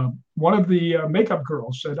one of the makeup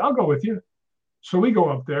girls said, "I'll go with you." So we go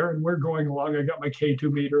up there, and we're going along. I got my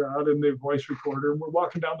K2 meter out and the voice recorder, and we're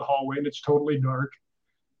walking down the hallway, and it's totally dark.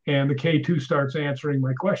 And the K2 starts answering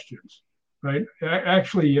my questions. Right?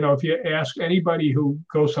 Actually, if you ask anybody who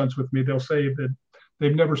ghost hunts with me, they'll say that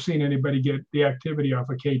they've never seen anybody get the activity off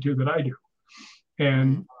a K2 that I do.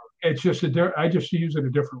 And it's just I just use it a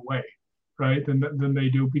different way, right, than they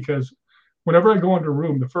do, because whenever I go into a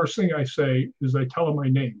room, the first thing I say is I tell them my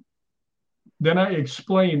name. Then I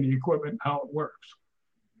explain the equipment, how it works,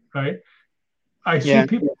 right? I see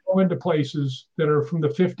people go into places that are from the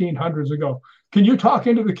 1500s and go, "Can you talk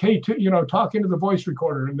into the K2, talk into the voice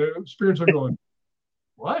recorder?" And the spirits are going,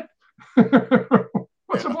 "What?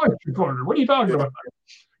 What's a voice recorder? What are you talking about?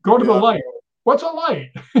 Go to the light. What's a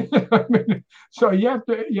light?" I mean, so you have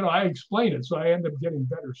to, I explain it, so I end up getting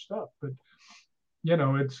better stuff. But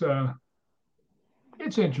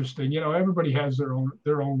it's interesting. Everybody has their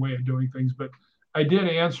own way of doing things. But I did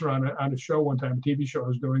answer on a show one time, a TV show I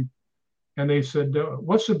was doing, and they said,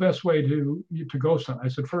 "What's the best way to ghost hunt?" I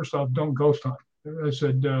said, "First off, don't ghost hunt." I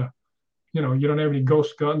said, you don't have any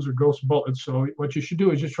ghost guns or ghost bullets, so what you should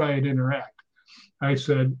do is just try and interact. I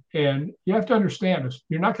said, and you have to understand this,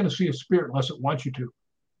 you're not going to see a spirit unless it wants you to,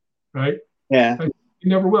 right? Yeah. You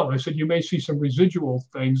never will. I said, you may see some residual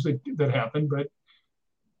things that happen, but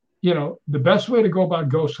the best way to go about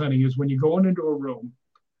ghost hunting is when you go into a room,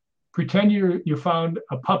 pretend you found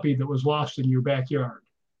a puppy that was lost in your backyard,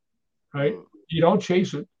 right? You don't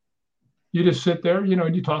chase it. You just sit there,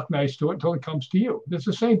 and you talk nice to it until it comes to you. It's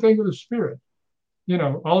the same thing with a spirit.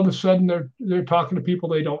 All of a sudden they're talking to people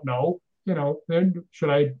they don't know. Then should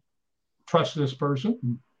I trust this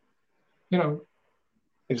person?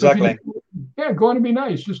 Exactly. So go on and be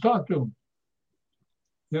nice. Just talk to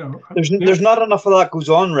them. There's not enough of that goes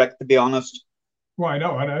on, Rick, to be honest. Well, I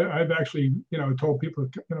know, and I've actually told people,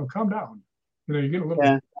 calm down. You get a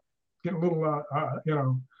little,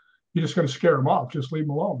 you're just going to scare them off. Just leave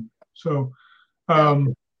them alone. So, but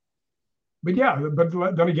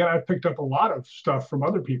then again, I picked up a lot of stuff from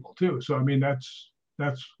other people too. So I mean, that's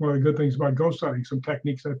one of the good things about ghost hunting. Some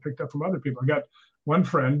techniques I picked up from other people. I got one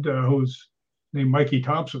friend who's named Mikey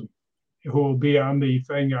Thompson, who will be on the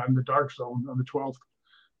thing on the Dark Zone on the 12th.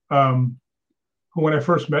 Who, when I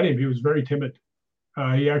first met him, he was very timid.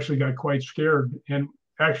 He actually got quite scared, and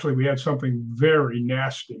actually, we had something very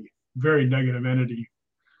nasty, very negative entity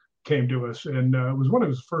came to us, and it was one of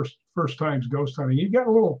his first times ghost hunting. He got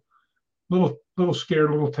a little scared,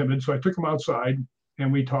 a little timid. So I took him outside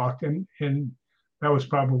and we talked, and that was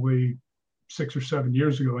probably 6 or 7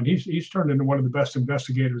 years ago. And he's turned into one of the best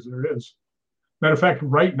investigators there is. Matter of fact,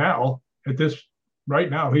 right now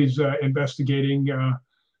he's investigating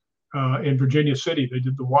in Virginia City. They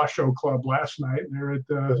did the Washoe Club last night, and they're at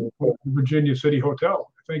the Virginia City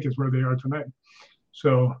Hotel, I think is where they are tonight.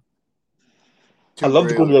 So I love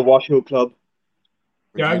to go to the Washoe Club.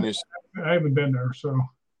 Yeah, I haven't been there, so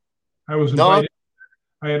I was invited.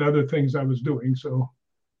 I had other things I was doing, so.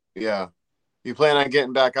 Yeah. You plan on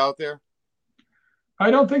getting back out there?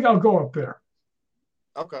 I don't think I'll go up there.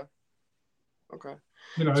 Okay.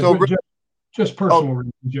 So just personal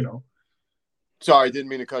reasons, Sorry, didn't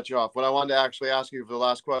mean to cut you off. What I wanted to actually ask you for the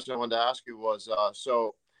last question I wanted to ask you was,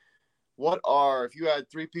 so if you had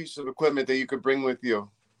 3 pieces of equipment that you could bring with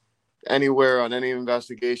you anywhere on any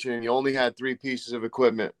investigation, and you only had 3 pieces of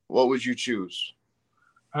equipment, what would you choose?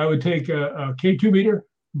 I would take a K2 meter,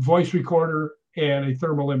 voice recorder, and a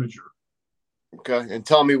thermal imager. Okay, and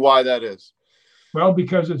tell me why that is. Well,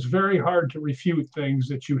 because it's very hard to refute things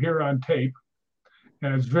that you hear on tape,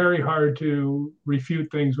 and it's very hard to refute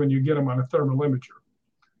things when you get them on a thermal imager.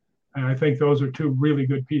 And I think those are 2 really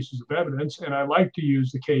good pieces of evidence. And I like to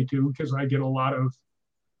use the K2 because I get a lot of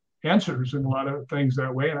answers and a lot of things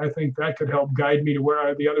that way. And I think that could help guide me to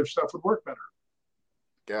where the other stuff would work better.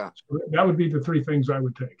 Yeah. So that would be the 3 things I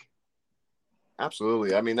would take.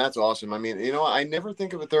 Absolutely. I mean, that's awesome. I mean, I never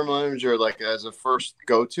think of a thermal imager like as a first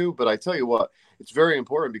go-to, but I tell you what, it's very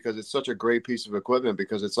important because it's such a great piece of equipment,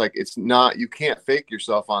 because it's like, you can't fake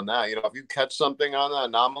yourself on that. If you catch something on that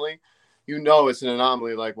anomaly, it's an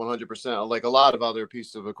anomaly, like 100%, like a lot of other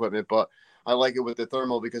pieces of equipment. But I like it with the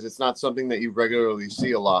thermal because it's not something that you regularly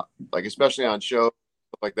see a lot, like especially on shows,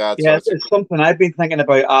 stuff like that. Yeah, so it's something I've been thinking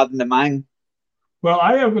about adding to mine. Well,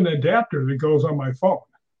 I have an adapter that goes on my phone.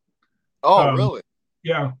 Oh, really?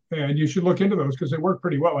 Yeah, and you should look into those because they work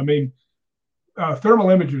pretty well. I mean, thermal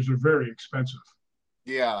imagers are very expensive.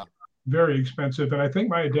 Yeah. Very expensive, and I think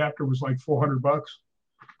my adapter was like $400.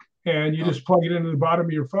 and you just plug it into the bottom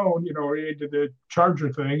of your phone, or into the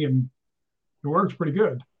charger thing, and it works pretty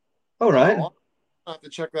good. All right. I'll have to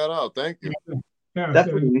check that out. Thank you. Yeah,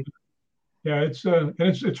 definitely. It's and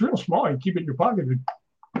it's real small. You keep it in your pocket, and,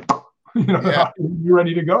 you're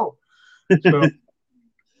ready to go. So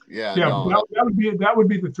that would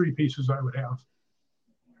be the three pieces I would have.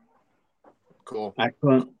 Cool.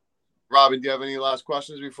 Excellent. Robin, do you have any last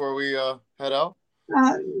questions before we head out?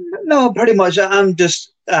 No, pretty much. I'm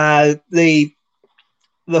just the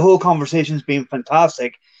whole conversation's been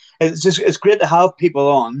fantastic. It's great to have people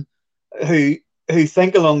on who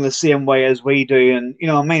think along the same way as we do, and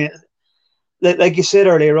I mean, like you said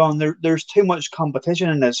earlier on, there's too much competition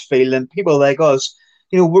in this field, and people like us,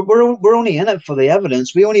 we're only in it for the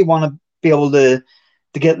evidence. We only want to be able to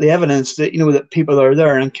get the evidence that that people are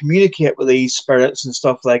there and communicate with these spirits and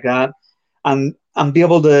stuff like that, and be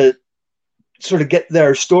able to sort of get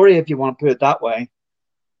their story, if you want to put it that way.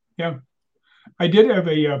 Yeah, I did have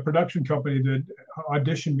a production company that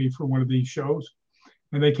auditioned me for one of these shows,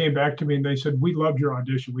 and they came back to me and they said, "We loved your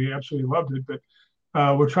audition. We absolutely loved it, but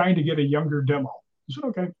we're trying to get a younger demo." I said,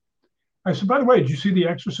 "Okay." I said, "By the way, did you see The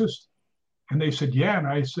Exorcist?" And they said, "Yeah." And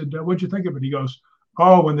I said, "What'd you think of it?" He goes,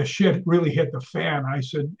 "Oh, when the shit really hit the fan."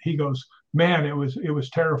 He goes, "Man, it was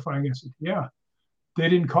terrifying." I said, "Yeah, they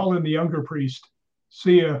didn't call in the younger priest.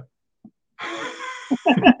 See ya."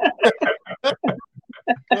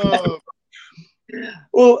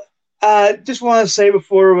 Well, just want to say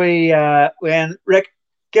before we end, Rick,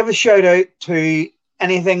 give a shout out to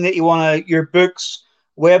anything that you want to, your books,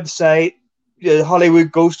 website, the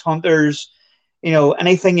Hollywood Ghost Hunters,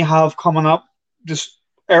 anything you have coming up, just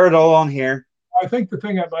air it all on here. I think the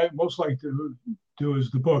thing I'd most like to do is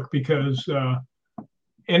the book, because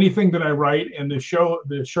anything that I write and the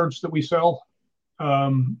shirts that we sell,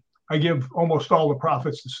 I give almost all the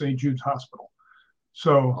profits to St. Jude's Hospital.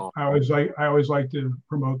 So I always like to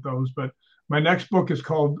promote those. But my next book is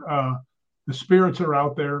called "The Spirits Are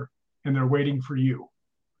Out There and They're Waiting for You,"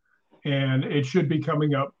 and it should be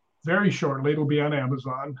coming up very shortly. It'll be on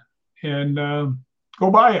Amazon, and go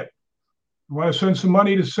buy it. I want to send some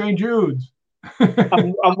money to St. Jude's.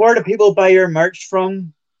 And where do people buy your merch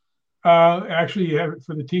from? Actually, you have it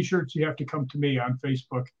for the T-shirts. You have to come to me on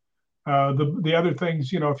Facebook. The other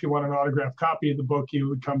things, if you want an autographed copy of the book, you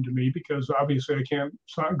would come to me, because obviously I can't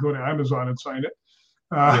go to Amazon and sign it.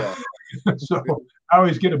 So I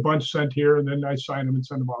always get a bunch sent here, and then I sign them and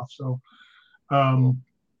send them off. So,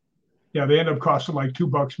 they end up costing like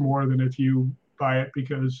 $2 more than if you buy it,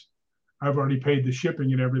 because I've already paid the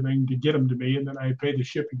shipping and everything to get them to me, and then I pay the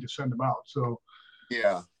shipping to send them out. So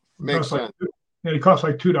makes sense. And it costs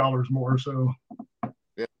like $2 more. So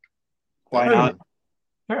why not?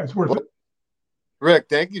 Yeah, it's worth it. Rick,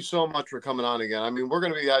 thank you so much for coming on again. I mean, we're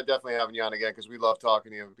going to be definitely having you on again, because we love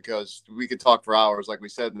talking to you, because we could talk for hours, like we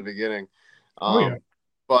said in the beginning.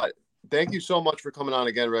 But thank you so much for coming on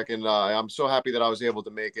again, Rick. And I'm so happy that I was able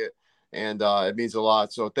to make it. And it means a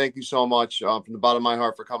lot. So thank you so much from the bottom of my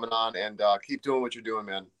heart for coming on, and keep doing what you're doing,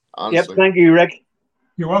 man. Honestly. Yep. Thank you, Rick.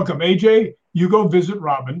 You're welcome. AJ, you go visit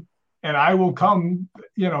Robin, and I will come,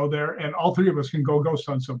 there, and all three of us can go ghost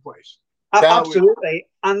hunt someplace. Absolutely.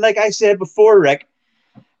 And like I said before, Rick,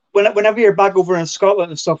 whenever you're back over in Scotland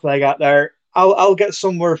and stuff like that there, I'll get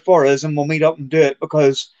somewhere for us, and we'll meet up and do it,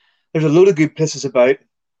 because there's a load of good places about.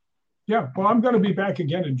 Yeah, well, I'm going to be back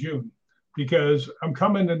again in June, because I'm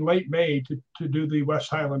coming in late May to do the West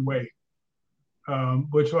Highland Way,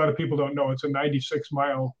 which a lot of people don't know. It's a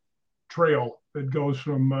 96-mile trail that goes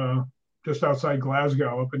from just outside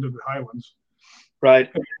Glasgow up into the Highlands. Right.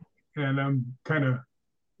 And I'm kind of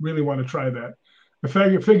really want to try that. I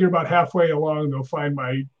figure about halfway along, they'll find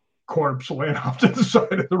my corpse laying off to the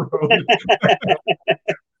side of the road.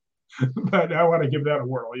 But I want to give that a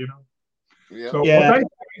whirl, Yeah. So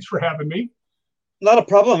thanks for having me. Not a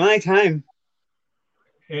problem. Anytime.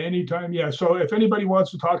 Anytime, yeah. So if anybody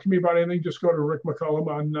wants to talk to me about anything, just go to Rick McCallum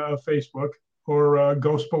on Facebook, or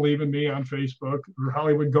Ghost Believe in Me on Facebook, or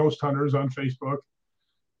Hollywood Ghost Hunters on Facebook,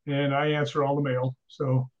 and I answer all the mail.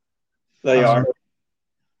 So they are.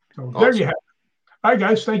 So awesome. There you have it. All right,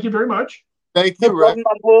 guys. Thank you very much. Thank you, Rick.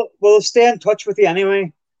 We'll stay in touch with you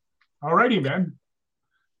anyway. All righty, man.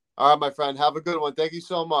 All right, my friend. Have a good one. Thank you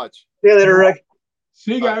so much. See you later, Rick.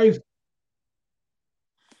 See you guys.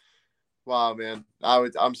 Wow, man.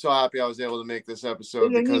 I'm so happy I was able to make this episode.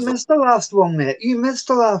 Because you missed the last one, mate. You missed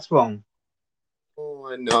the last one.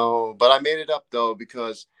 Oh, I know. But I made it up, though,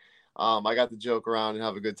 because I got to joke around and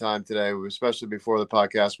have a good time today, especially before the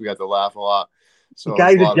podcast. We got to laugh a lot. So the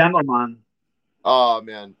guy's a gentleman. Oh,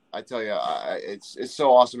 man. I tell you, it's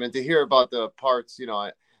so awesome. And to hear about the parts,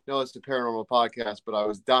 know it's the Paranormal podcast, but I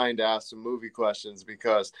was dying to ask some movie questions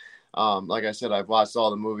because, like I said, I've watched all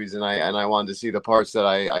the movies and I wanted to see the parts that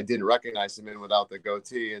I didn't recognize him in without the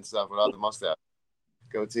goatee and stuff, without the mustache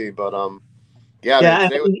goatee. But yeah, man, Yeah, and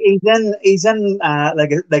today was he's in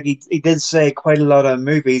like he did say quite a lot of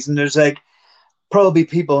movies, and there's like probably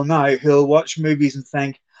people now who'll watch movies and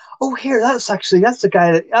think, oh, here, that's the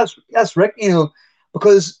guy that's Rick,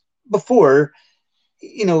 because before,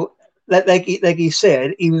 you know, like he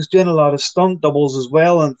said, he was doing a lot of stunt doubles as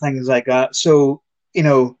well and things like that. So,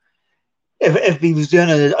 if he was doing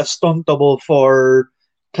a stunt double for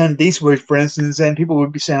Clint Eastwood, for instance, then people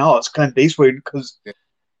would be saying, oh, it's Clint Eastwood because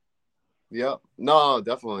yeah, no,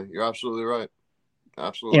 definitely, you're absolutely right,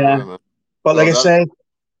 absolutely yeah. right, man. But like So I that's said,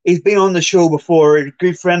 he's been on the show before. A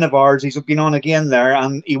good friend of ours. He's been on again there,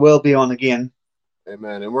 and he will be on again.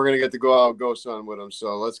 amen. And we're gonna get to go out ghost hunting with him.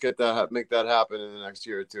 So let's get that make that happen in the next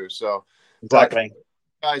year or two. So, but Exactly.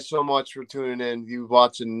 guys, so much for tuning in. You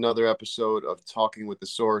watched another episode of Talking with the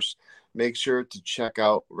Source. Make sure to check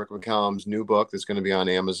out Rick McCallum's new book that's going to be on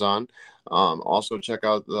Amazon. Also, check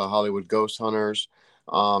out the Hollywood Ghost Hunters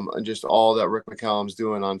and just all that Rick McCallum's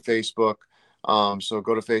doing on Facebook. So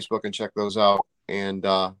go to Facebook and check those out. And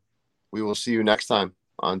we will see you next time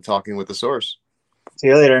on Talking with the Source. See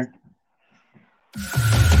you later.